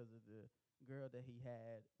doing it because of the girl that he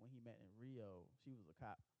had when he met in Rio. She was a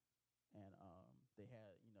cop, and they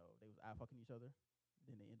had they was eye fucking each other.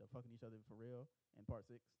 Then they end up fucking each other for real in part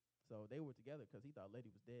 6. So they were together because he thought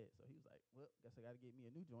Letty was dead. So he was like, well, guess I got to get me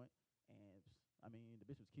a new joint. And I mean, the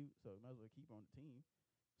bitch was cute, so might as well keep her on the team.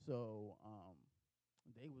 So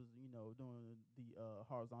they was doing the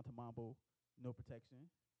horizontal mambo, no protection.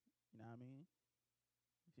 You know what I mean?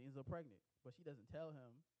 She ends up pregnant, but she doesn't tell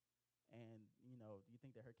him. And do you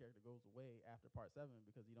think that her character goes away after part 7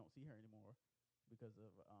 because you don't see her anymore because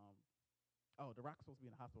of The Rock's supposed to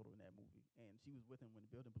be in the hospital in that movie, and she was with him when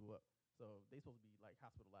the building blew up. So they supposed to be like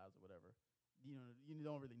hospitalized or whatever. You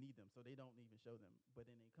don't really need them, so they don't even show them. But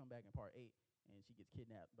then they come back in part 8, and she gets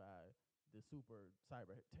kidnapped by the super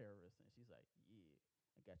cyber terrorist, and she's like, "Yeah,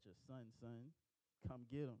 I got your son. Come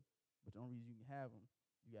get him. But the only reason you can have him,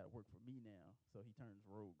 you got to work for me now." So he turns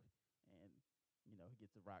rogue, and he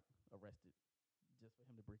gets the Rock arrested just for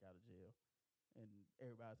him to break out of jail. And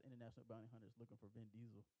everybody's international bounty hunters looking for Vin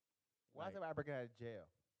Diesel. Why is Like, everybody breaking out of jail?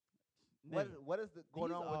 nigga, What is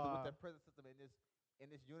going these on with the are prison system in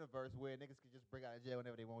this universe where niggas can just break out of jail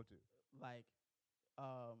whenever they want to? like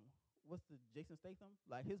what's the Jason Statham?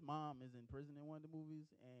 Like his mom is in prison in one of the movies,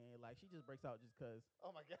 and like she just breaks out just cause.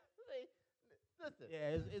 Oh my god! See, listen.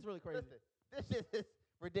 Yeah, it's really crazy. Listen, this shit is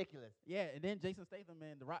ridiculous. Yeah, and then Jason Statham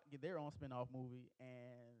and The Rock get their own spin-off movie,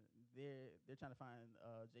 and they're trying to find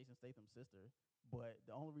Jason Statham's sister. But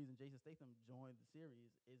the only reason Jason Statham joined the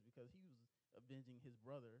series is because he was avenging his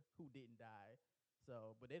brother who didn't die.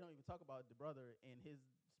 So, but they don't even talk about the brother in his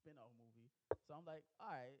spin-off movie. So I'm like,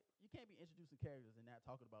 all right, you can't be introducing characters and not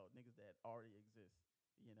talking about niggas that already exist,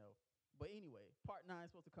 you know. But anyway, part 9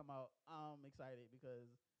 is supposed to come out. I'm excited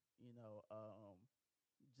because you know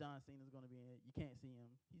John Cena's gonna be in it. You can't see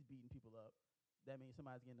him. He's beating people up. That means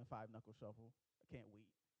somebody's getting a 5 knuckle shuffle. I can't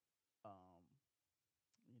wait. Um,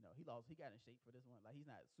 he lost. He got in shape for this one. Like he's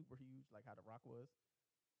not super huge like how The Rock was.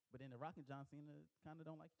 But then The Rock and John Cena kind of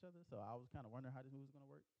don't like each other. So I was kind of wondering how this movie was gonna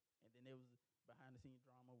work. And then there was behind the scenes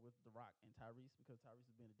drama with The Rock and Tyrese because Tyrese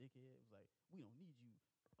was being a dickhead. It was like, we don't need you,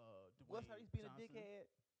 Was Dwayne Tyrese being Johnson. a dickhead?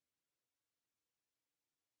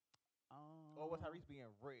 Or was Tyrese being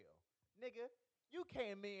real? Nigga, you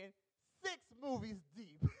came in 6 movies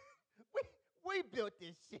deep. we built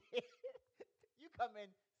this shit. You come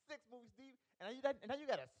in 6 movies deep, and now you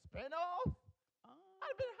got a spinoff?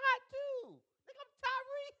 I'd have been hot too. Nigga, I'm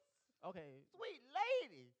Tyrese. Okay. Sweet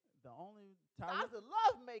lady. The only Styles Tyrese, of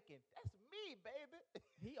love making. That's me, baby.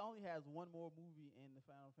 he only has one more movie in the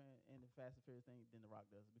in the Fast and Furious thing than The Rock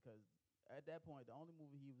does because at that point the only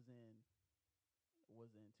movie he was in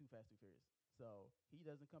Too Fast Too Furious. So he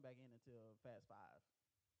doesn't come back in until Fast 5,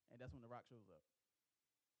 and that's when The Rock shows up.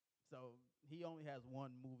 So he only has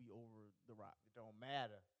one movie over The Rock. It don't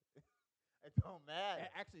matter. It don't matter.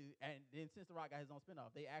 Actually, and then since The Rock got his own spinoff,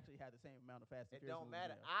 they actually had the same amount of Fast and It Furious don't movies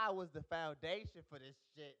matter. now. I was the foundation for this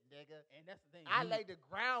shit, nigga. And that's the thing. I laid the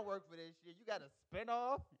groundwork for this shit. You got a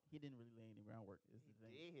spinoff? He didn't really lay any groundwork. Is the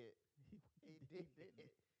thing. Did. He did.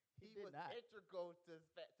 He did was not. integral to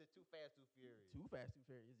Too Fast, Too Furious. Too Fast Too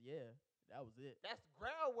Furious, yeah, that was it. That's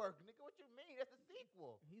groundwork, nigga. What you mean? That's the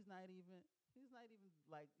sequel. He's not even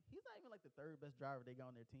like the third best driver they got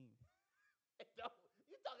on their team.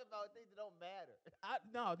 You talking about things that don't matter.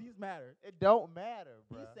 No, these matter. It don't matter,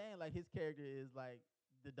 bro. He's saying like his character is like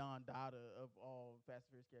the Don Dada of all Fast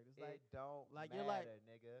and Furious characters. Like it don't like matter,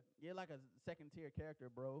 nigga. you're like a second tier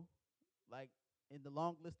character, bro. Like in the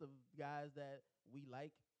long list of guys that we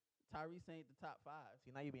like, Tyrese ain't the top 5.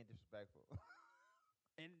 See, now you're being disrespectful.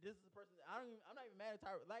 And this is a person that I'm not even mad at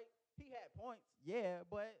Tyrese. Like he had points, yeah,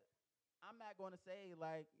 but I'm not going to say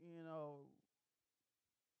like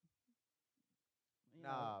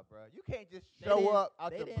nah, bro. You can't just show up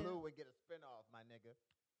out the blue and get a spinoff, my nigga.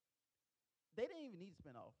 They didn't even need a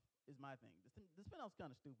spinoff. Is my thing. The spinoff's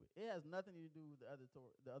kind of stupid. It has nothing to do with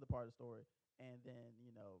the other part of the story. And then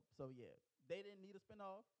so yeah, they didn't need a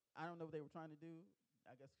spinoff. I don't know what they were trying to do.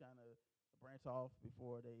 I guess trying to branch off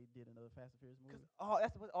before they did another Fast and Furious movie.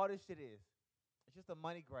 That's what all this shit is. It's just a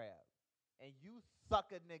money grab. And you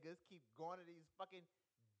sucker niggas keep going to these fucking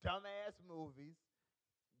dumbass movies,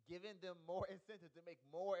 giving them more incentive to make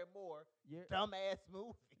more and more dumbass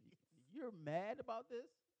movies. You're mad about this?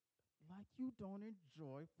 Like you don't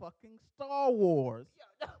enjoy fucking Star Wars.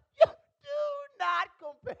 Yo, do not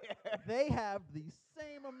compare. They have the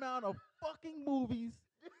same amount of fucking movies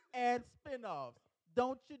and spinoffs.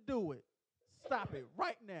 Don't you do it. Stop it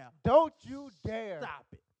right now. Don't you dare. Stop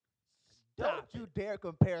it. Don't you dare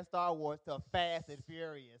compare Star Wars to Fast and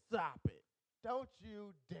Furious. Stop it. Don't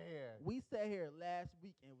you dare. We sat here last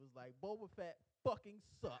week and was like, Boba Fett fucking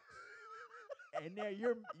sucks. And now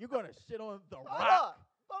you're gonna shit on The Rock.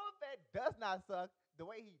 Boba Fett does not suck. The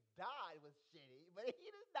way he died was shitty, but he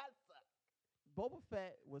does not suck. Boba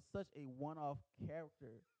Fett was such a one-off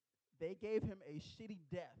character. They gave him a shitty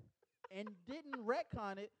death and didn't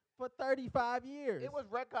retcon it for 35 years. It was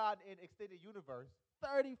retconned in Extended Universe.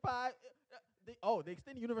 35. The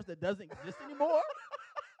Extended Universe that doesn't exist anymore?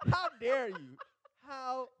 How dare you?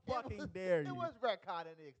 How fucking dare you? It was retconned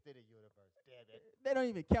in the Extended Universe, damn it. They don't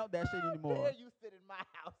even count that shit anymore. How dare you sit in my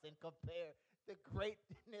house and compare the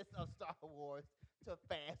greatness of Star Wars to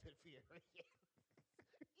Fast and Furious?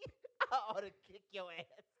 I ought to kick your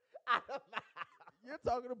ass out of my house. You're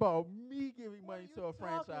talking about me giving What money are to you a talking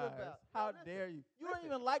franchise. about? How Now, listen, dare you? You listen. don't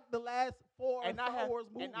even like the last 4 Star Wars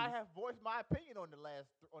movies. And I have voiced my opinion on the last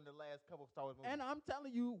couple of Star Wars movies. And I'm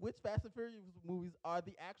telling you which Fast and Furious movies are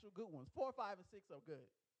the actual good ones. 4, 5, and 6 are good.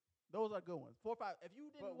 Those are good ones. 4, 5. If you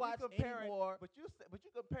didn't watch any more, but you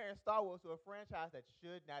comparing Star Wars to a franchise that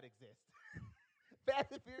should not exist.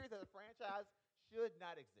 Fast and Furious as a franchise should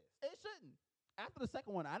not exist. it shouldn't. After the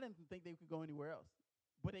second one, I didn't think they could go anywhere else,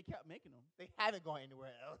 but they kept making them. They haven't gone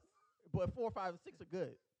anywhere else. But 4, 5, and 6 are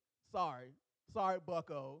good. Sorry,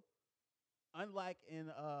 Bucko. Unlike in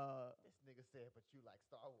This nigga said, but you like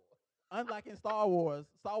Star Wars. unlike in Star Wars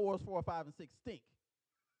 4, 5, and 6 stink.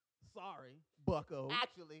 Sorry, Bucko.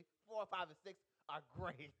 Actually, 4, 5, and 6 are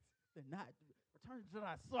great. They're not. Return of the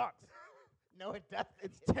Jedi sucks. No, it doesn't.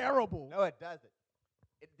 It's terrible. No, it doesn't.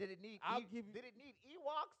 Did it need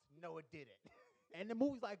Ewoks? No, it didn't. And the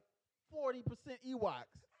movie's like 40% Ewoks.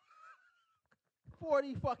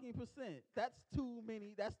 40 fucking percent. That's too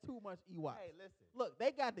many. That's too much Ewoks. Hey, listen. Look,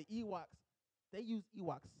 they got the Ewoks. They use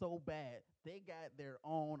Ewoks so bad. They got their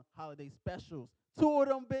own holiday specials. 2 of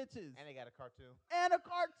them bitches. And they got a cartoon. And a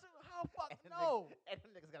cartoon. How fuck no? And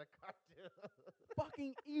them niggas got a cartoon.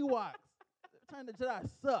 Fucking Ewoks. Return of the Jedi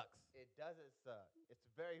sucks. It doesn't suck. It's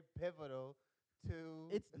very pivotal to.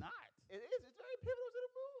 It's not. It is. It's very pivotal to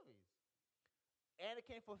the movies.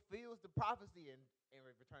 Anakin fulfills the prophecy in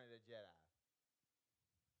Return of the Jedi.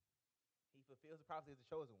 He fulfills the prophecy as the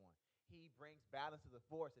chosen one. He brings balance to the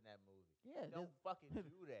Force in that movie. Yeah, Don't fucking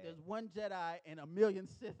do that. There's one Jedi and a million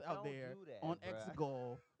Sith out Don't there do that, on bruh.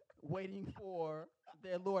 Exegol waiting for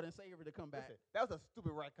their Lord and Savior to come back. Listen, that was a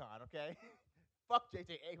stupid retcon, okay? Fuck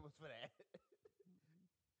J.J. Abrams for that.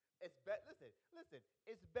 Listen.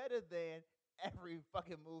 It's better than every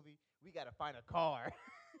fucking movie. We gotta find a car.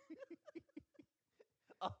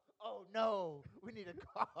 oh no, we need a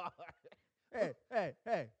car. Hey.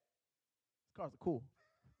 These cars are cool.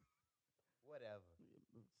 Whatever.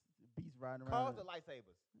 Beast riding around. Cars are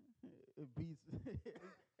lightsabers.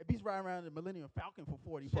 Beast riding around the Millennium Falcon for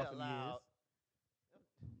 40 Shit fucking aloud. years.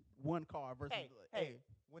 One car versus. Hey.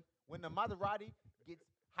 When the Maserati gets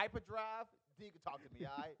hyperdrive, then you can talk to me,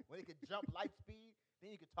 all right? When it can jump light speed,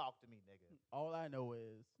 then you can talk to me, nigga. All I know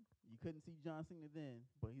is you couldn't see John Cena then,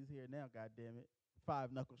 but he's here now, goddammit.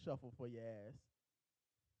 5-knuckle shuffle for your ass.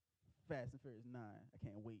 Fast and Furious 9. I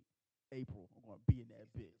can't wait. April, I'm going to be in that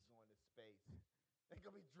bitch. Niggas going to space. They're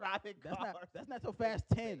going to be driving cars. That's not so fast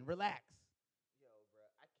 10. Relax. Yo, bro,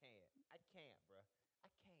 I can't, bro. I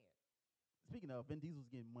can't. Speaking of, Vin Diesel's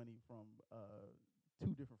getting money from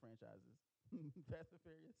 2 different franchises. Fast and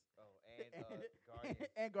Furious. Oh, and Guardians.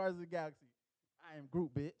 And Guardians of the Galaxy. I am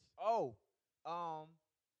Groot, bitch. Oh,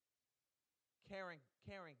 Karen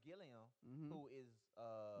Gilliam, who is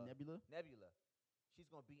Nebula.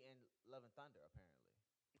 She's gonna be in Love and Thunder apparently.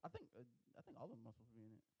 I think all of them are supposed to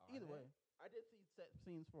be in it. Are Either they? way, I did see set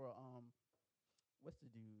scenes for what's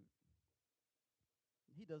the dude?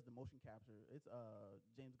 He does the motion capture. It's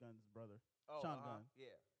James Gunn's brother, Sean Gunn.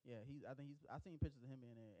 Yeah. Yeah, I seen pictures of him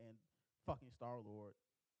in it and fucking Star-Lord.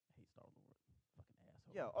 I hate Star-Lord. Fucking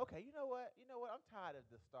asshole. Yo, okay, you know what? I'm tired of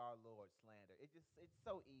the Star-Lord slander. It's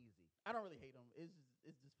so easy. I don't really hate him.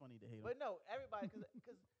 It's just funny to hate him. But no, everybody,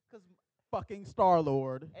 cause Fucking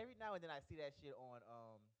Star-Lord. every now and then I see that shit on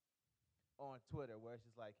Twitter where it's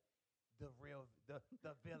just like the villain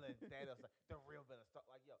Thanos, like the real villain.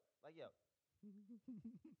 Like yo.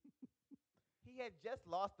 He had just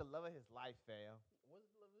lost the love of his life, fam. Was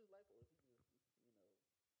it the love of his life, or was he just,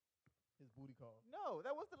 his booty call? No,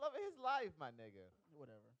 that was the love of his life, my nigga.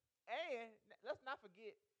 Whatever. And let's not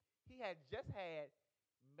forget, he had just had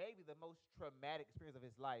maybe the most traumatic experience of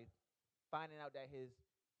his life, finding out that his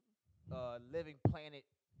living planet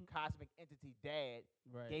cosmic entity dad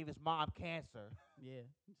gave his mom cancer. Yeah,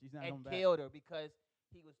 she's not and coming killed her because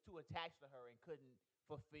he was too attached to her and couldn't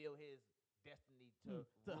fulfill his destiny to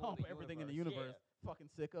rule hump the everything in the universe. universe. Fucking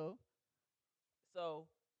sicko. So,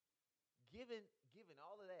 given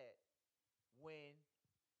all of that, when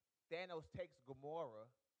Thanos takes Gamora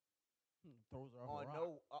throws her off a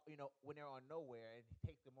rock. when they're on nowhere, and he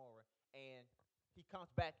takes Gamora, and he comes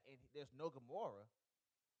back and there's no Gamora,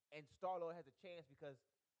 and Star-Lord has a chance because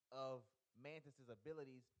of Mantis's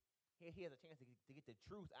abilities. He has a chance to get the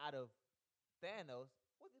truth out of Thanos.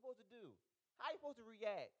 What's he supposed to do? How are you supposed to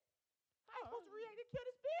react? How are you supposed to react to kill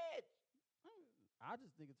this bitch? I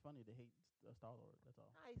just think it's funny to hate Star-Lord. That's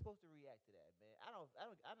all. How are you supposed to react to that, man?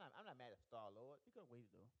 I'm not mad at Star-Lord. He could have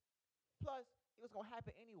waited though. Plus, it was gonna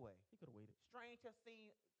happen anyway. He could have waited. Strange has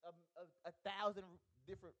seen a thousand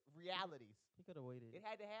different realities. He could have waited. It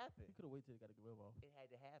had to happen. He could have waited till he got a glove off. It had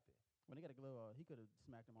to happen. When he got a glove off, he could have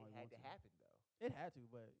smacked him all It he had wanted. to happen though. It had to,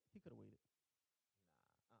 but he could have waited.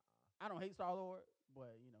 Nah. I don't hate Star Lord,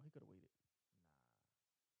 but he could have waited.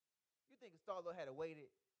 Nah. You think Star Lord had to waited?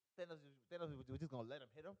 Thanos was just gonna let him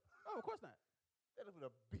hit him? Oh, of course not. Thanos would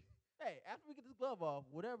have beat. Hey, after we get this glove off,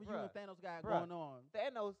 whatever you and Bruh, Thanos got bruh. going on,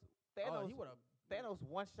 Thanos he would've- Thanos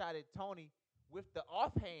one-shotted Tony with the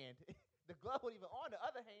offhand. The glove wasn't even on the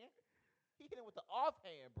other hand. He hit him with the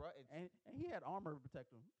offhand, bro. And and he had armor to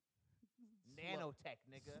protect him. nanotech,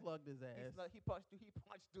 nigga. Slugged his ass. He punched through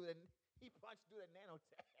the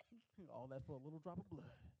nanotech. All that for a little drop of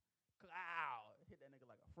blood. Clow! Hit that nigga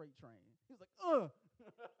like a freight train. He was like, ugh!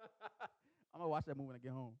 I'm gonna watch that movie when I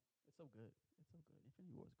get home. It's so good. It's so good.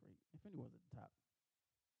 Infinity War is great. Infinity War is at the top.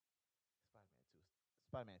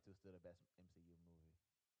 Spider-Man 2 is still the best MCU movie.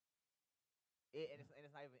 And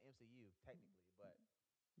it's not even MCU technically, but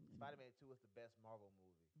Spider-Man 2 is the best Marvel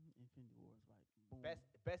movie. Infinity War is like boom.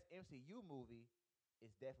 Best MCU movie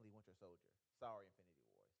is definitely Winter Soldier. Sorry, Infinity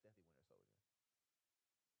War. It's definitely Winter Soldier.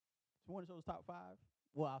 So one of those top 5.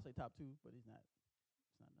 Well, I'll say top 2, but it's not.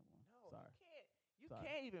 It's not number 1. No, sorry. You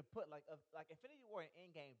can't even put like Infinity War and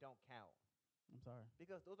Endgame don't count. I'm sorry.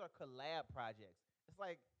 Because those are collab projects. It's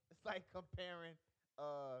like comparing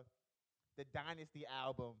the Dynasty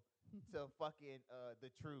album to fucking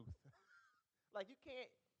The Truth. Like you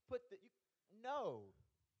can't put no.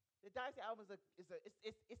 The Dynasty album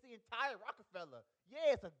it's the entire Rockefeller.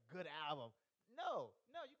 Yeah, it's a good album. No,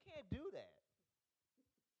 you can't do that.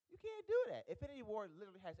 You can't do that. Infinity War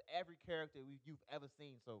literally has every character you've ever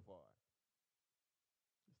seen so far.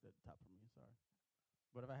 It's at the top for me. Sorry,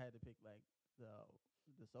 but if I had to pick like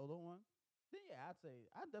the solo one, then yeah,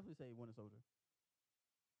 I'd definitely say Winter Soldier.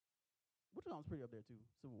 Which one's pretty up there too?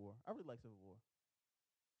 Civil War. I really like Civil War.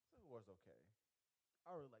 Civil War's okay.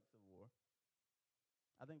 I really like Civil War.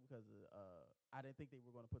 I think because I didn't think they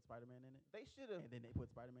were going to put Spider-Man in it. They should have. And then they put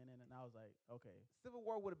Spider-Man in it, and I was like, okay. Civil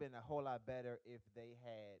War would have been a whole lot better if they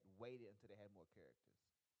had waited until they had more characters.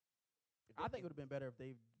 I think it would have been better if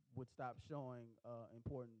they would stop showing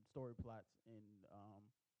important story plots in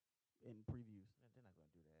previews. They're not going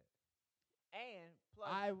to do that. And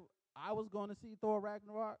plus, I was going to see Thor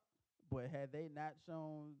Ragnarok, but had they not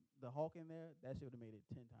shown the Hulk in there, that should have made it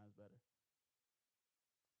 10 times better.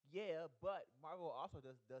 Yeah, but Marvel also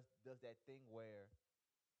does that thing where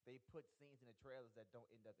they put scenes in the trailers that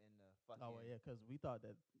don't end up in the fucking. Oh yeah, because we thought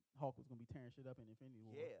that Hulk was gonna be tearing shit up in Infinity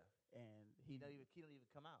War. Yeah, and he don't even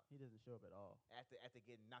come out. He doesn't show up at all. After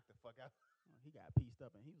getting knocked the fuck out. He got pieced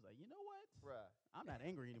up, and he was like, you know what, bruh, I'm not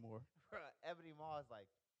angry anymore. Bruh, Ebony Maw's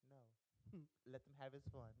like, no, let them have his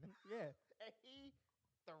fun. Yeah, and he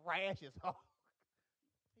thrashes Hulk.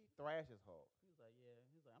 He thrashes Hulk. He was like,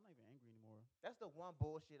 I'm not even angry anymore. That's the one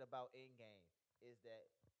bullshit about Endgame is that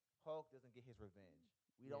Hulk doesn't get his revenge.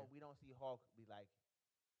 We don't see Hulk be like,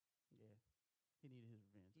 yeah, he needed his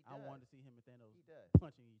revenge. He I does. wanted to see him and Thanos He does.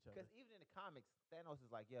 punching each other. Because even in the comics, Thanos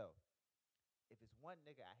is like, yo, if it's one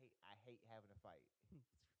nigga I hate having a fight.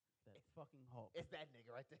 That fucking Hulk. It's that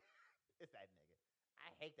nigga right there. It's that nigga.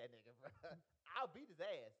 I hate that nigga, bro. I'll beat his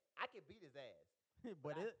ass. I can beat his ass.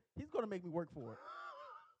 but he's gonna make me work for it.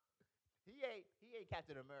 He ain't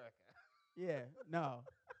Captain America. Yeah, no,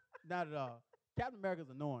 not at all. Captain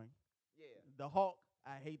America's annoying. Yeah. The Hulk,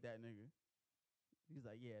 I hate that nigga. He's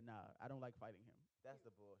like, yeah, nah, I don't like fighting him. That's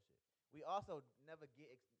the bullshit. We also never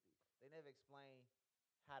they never explain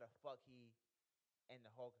how the fuck he and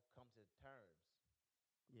the Hulk come to terms.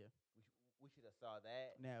 Yeah. We should have saw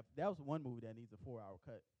that. Now, if that was one movie that needs a 4-hour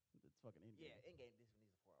cut, it's fucking Endgame. Yeah, Endgame this needs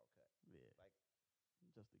a 4-hour cut. Yeah. Like,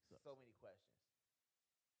 just accept. so many questions.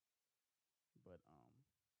 But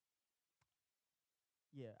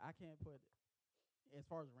yeah, I can't put, as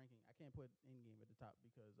far as ranking, I can't put Endgame at the top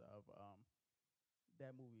because of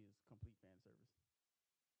that movie is complete fan service.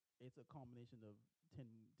 It's a combination of 10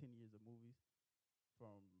 years of movies.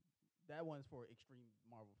 From that one's for extreme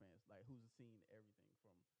Marvel fans, like who's seen everything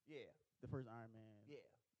from the first Iron Man,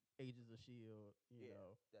 Agents of S.H.I.E.L.D., you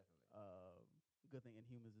know, definitely. Good thing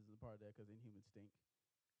Inhumans isn't a part of that because Inhumans stink.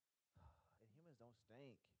 Inhumans don't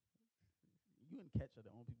stink. You and Ketch are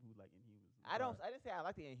the only people who like Inhumans. I didn't say I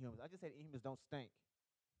like the Inhumans. I just said Inhumans don't stink.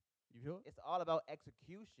 You sure? It's all about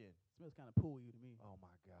execution. Smells kind of pooey to me. Oh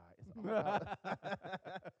my God! It's all about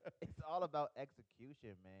it's all about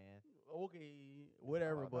execution, man. Okay,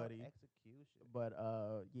 whatever, buddy. Execution. But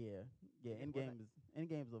yeah. Endgame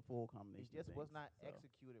is a full combination. It just of was things, not so.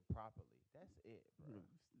 executed properly. That's it, bro.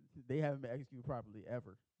 They haven't been executed properly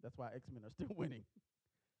ever. That's why X-Men are still winning.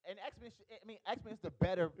 And X-Men, X-Men is the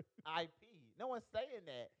better IP. No one's saying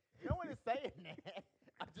that. No one is saying that.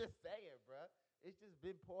 I'm just saying, bro. It's just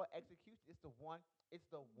been poor execution. It's the one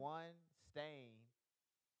stain,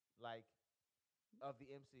 like, of the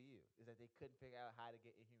MCU is that they couldn't figure out how to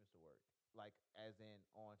get Inhumans to work, like as in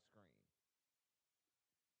on screen.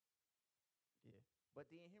 Yeah. But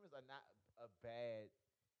the Inhumans are not a bad.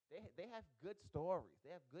 They have good stories.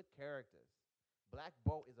 They have good characters. Black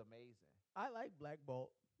Bolt is amazing. I like Black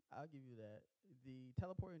Bolt. I'll give you that. The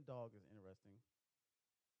teleporting dog is interesting.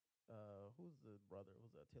 Who's the brother?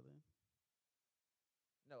 Who's Attilan?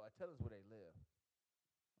 No, Attila's where they live.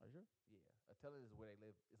 Are you sure? Yeah, Attila is where they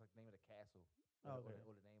live. It's like the name of the castle, Oh, or, okay.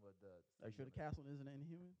 or the name of the. Are you city sure the on it. castle isn't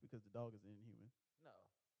Inhuman? Because the dog is Inhuman. No, Are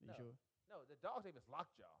you no, sure? no. The dog's name is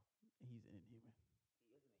Lockjaw. He's an Inhuman.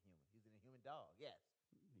 He is an Inhuman. He's an Inhuman dog. Yes.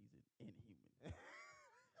 He's an Inhuman.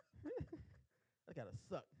 That gotta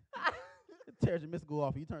suck. It tears your mystical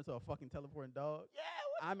off. You turn into a fucking teleporting dog. Yeah.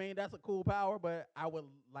 I mean, that's a cool power, but I would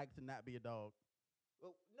like to not be a dog.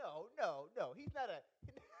 Well, no. He's not a.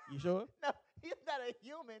 You sure? No, he's not a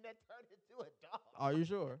human that turned into a dog. Are you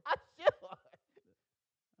sure? I'm sure.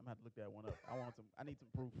 I'm gonna have to look that one up. I need some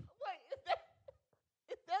proof. Wait,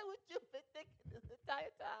 is that what you've been thinking this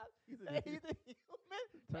entire time? He's an That he's Inhuman. a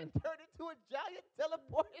human that turned into a giant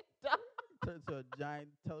teleporting dog. Turns into a giant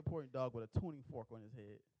teleporting dog with a tuning fork on his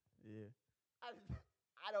head. Yeah.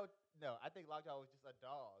 I don't know. I think Lockjaw was just a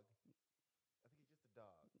dog. I think he's just a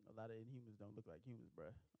dog. A lot of Inhumans don't look like humans,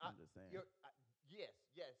 bruh. I'm just saying.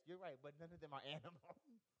 Yes, you're right, but none of them are animals.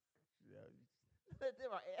 Yeah, None of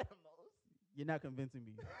them are animals. you're not convincing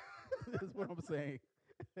me. That's what I'm saying.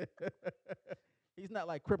 He's not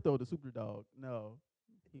like Crypto the super dog. No.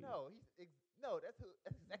 No, that's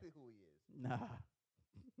exactly who he is. Nah.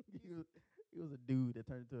 he was a dude that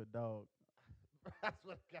turned into a dog. I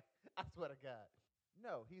swear to God.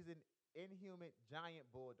 No, he's an inhuman giant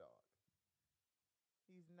bulldog.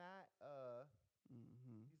 He's not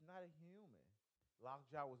Mm-hmm. he's not a human.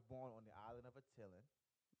 Lockjaw was born on the island of Attilan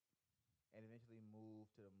and eventually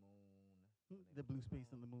moved to the moon. when they The moved blue to space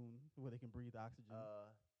on the moon where they can breathe oxygen.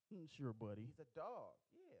 Sure, buddy. He's a dog.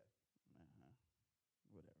 Yeah. Uh-huh.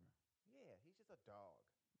 Whatever. Yeah, he's just a dog.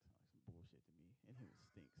 Sounds like some bullshit to me. And he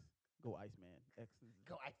stinks. Go Iceman. X is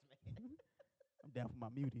Go Iceman. I'm down for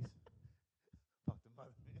my muties. Fuck the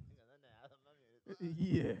mother.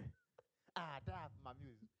 Yeah. I die for my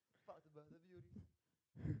music. Fuck the mother beauty.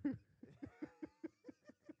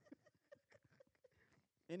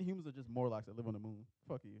 Inhumans are just Morlocks that live on the moon.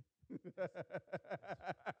 Fuck you. That's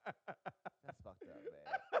fucked up,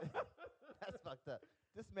 man. That's fucked up.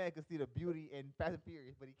 This man can see the beauty in Fast and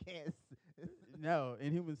Furious, but he can't. No,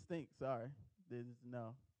 Inhumans stink. Sorry. There's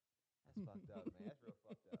no. That's fucked up, man. That's real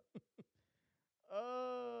fucked up.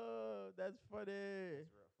 Oh, that's funny.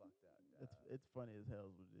 That's real fucked up. It's funny as hell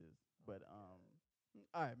is what it is. But God.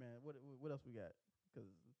 all right, man. What else we got? Because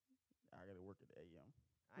I gotta work at the AM.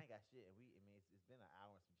 I ain't got shit. And it's been an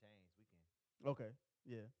hour and some change. We can. Okay,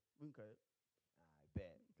 yeah, we can cut it I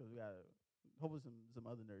bet. because we got hopefully some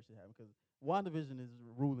other nerd shit happen. Because WandaVision is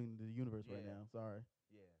ruling the universe right Yeah. now. Sorry,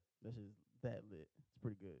 Yeah, that shit's that lit. It's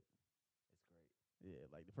pretty good. it's great. Yeah,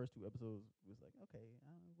 like the first 2 episodes was like, okay, I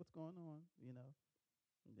don't know what's going on,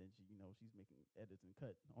 And then she's making edits and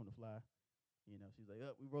cut on the fly. She's like,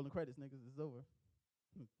 we rolling credits, niggas. It's over.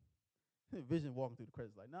 Vision walking through the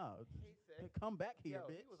credits like, nah, He said, come back here, yo,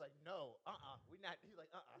 bitch. he was like, no, we not. He's like,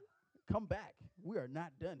 Come back. We are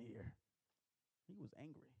not done here. He was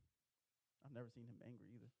angry. I've never seen him angry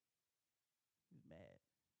either. He was mad.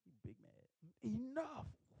 He big mad. Enough.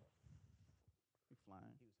 He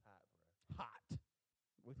flying. He was hot, bro. Hot.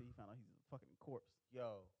 Wait till he found out he's a fucking corpse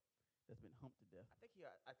Yo, that's been humped to death. I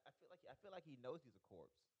think I feel like he knows he's a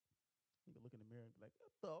corpse. He could look in the mirror and be like,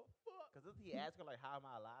 what the fuck? Cause doesn't he ask her like, "How am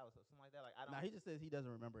I alive?" or something like that? Like I don't. Nah, he just says he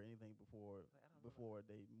doesn't remember anything before Like, I don't before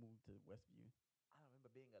they moved to Westview. I don't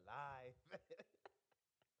remember being alive.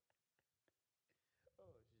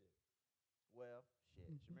 Oh shit. Well,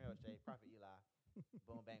 shit. Shamiro Shea, Prophet Eli.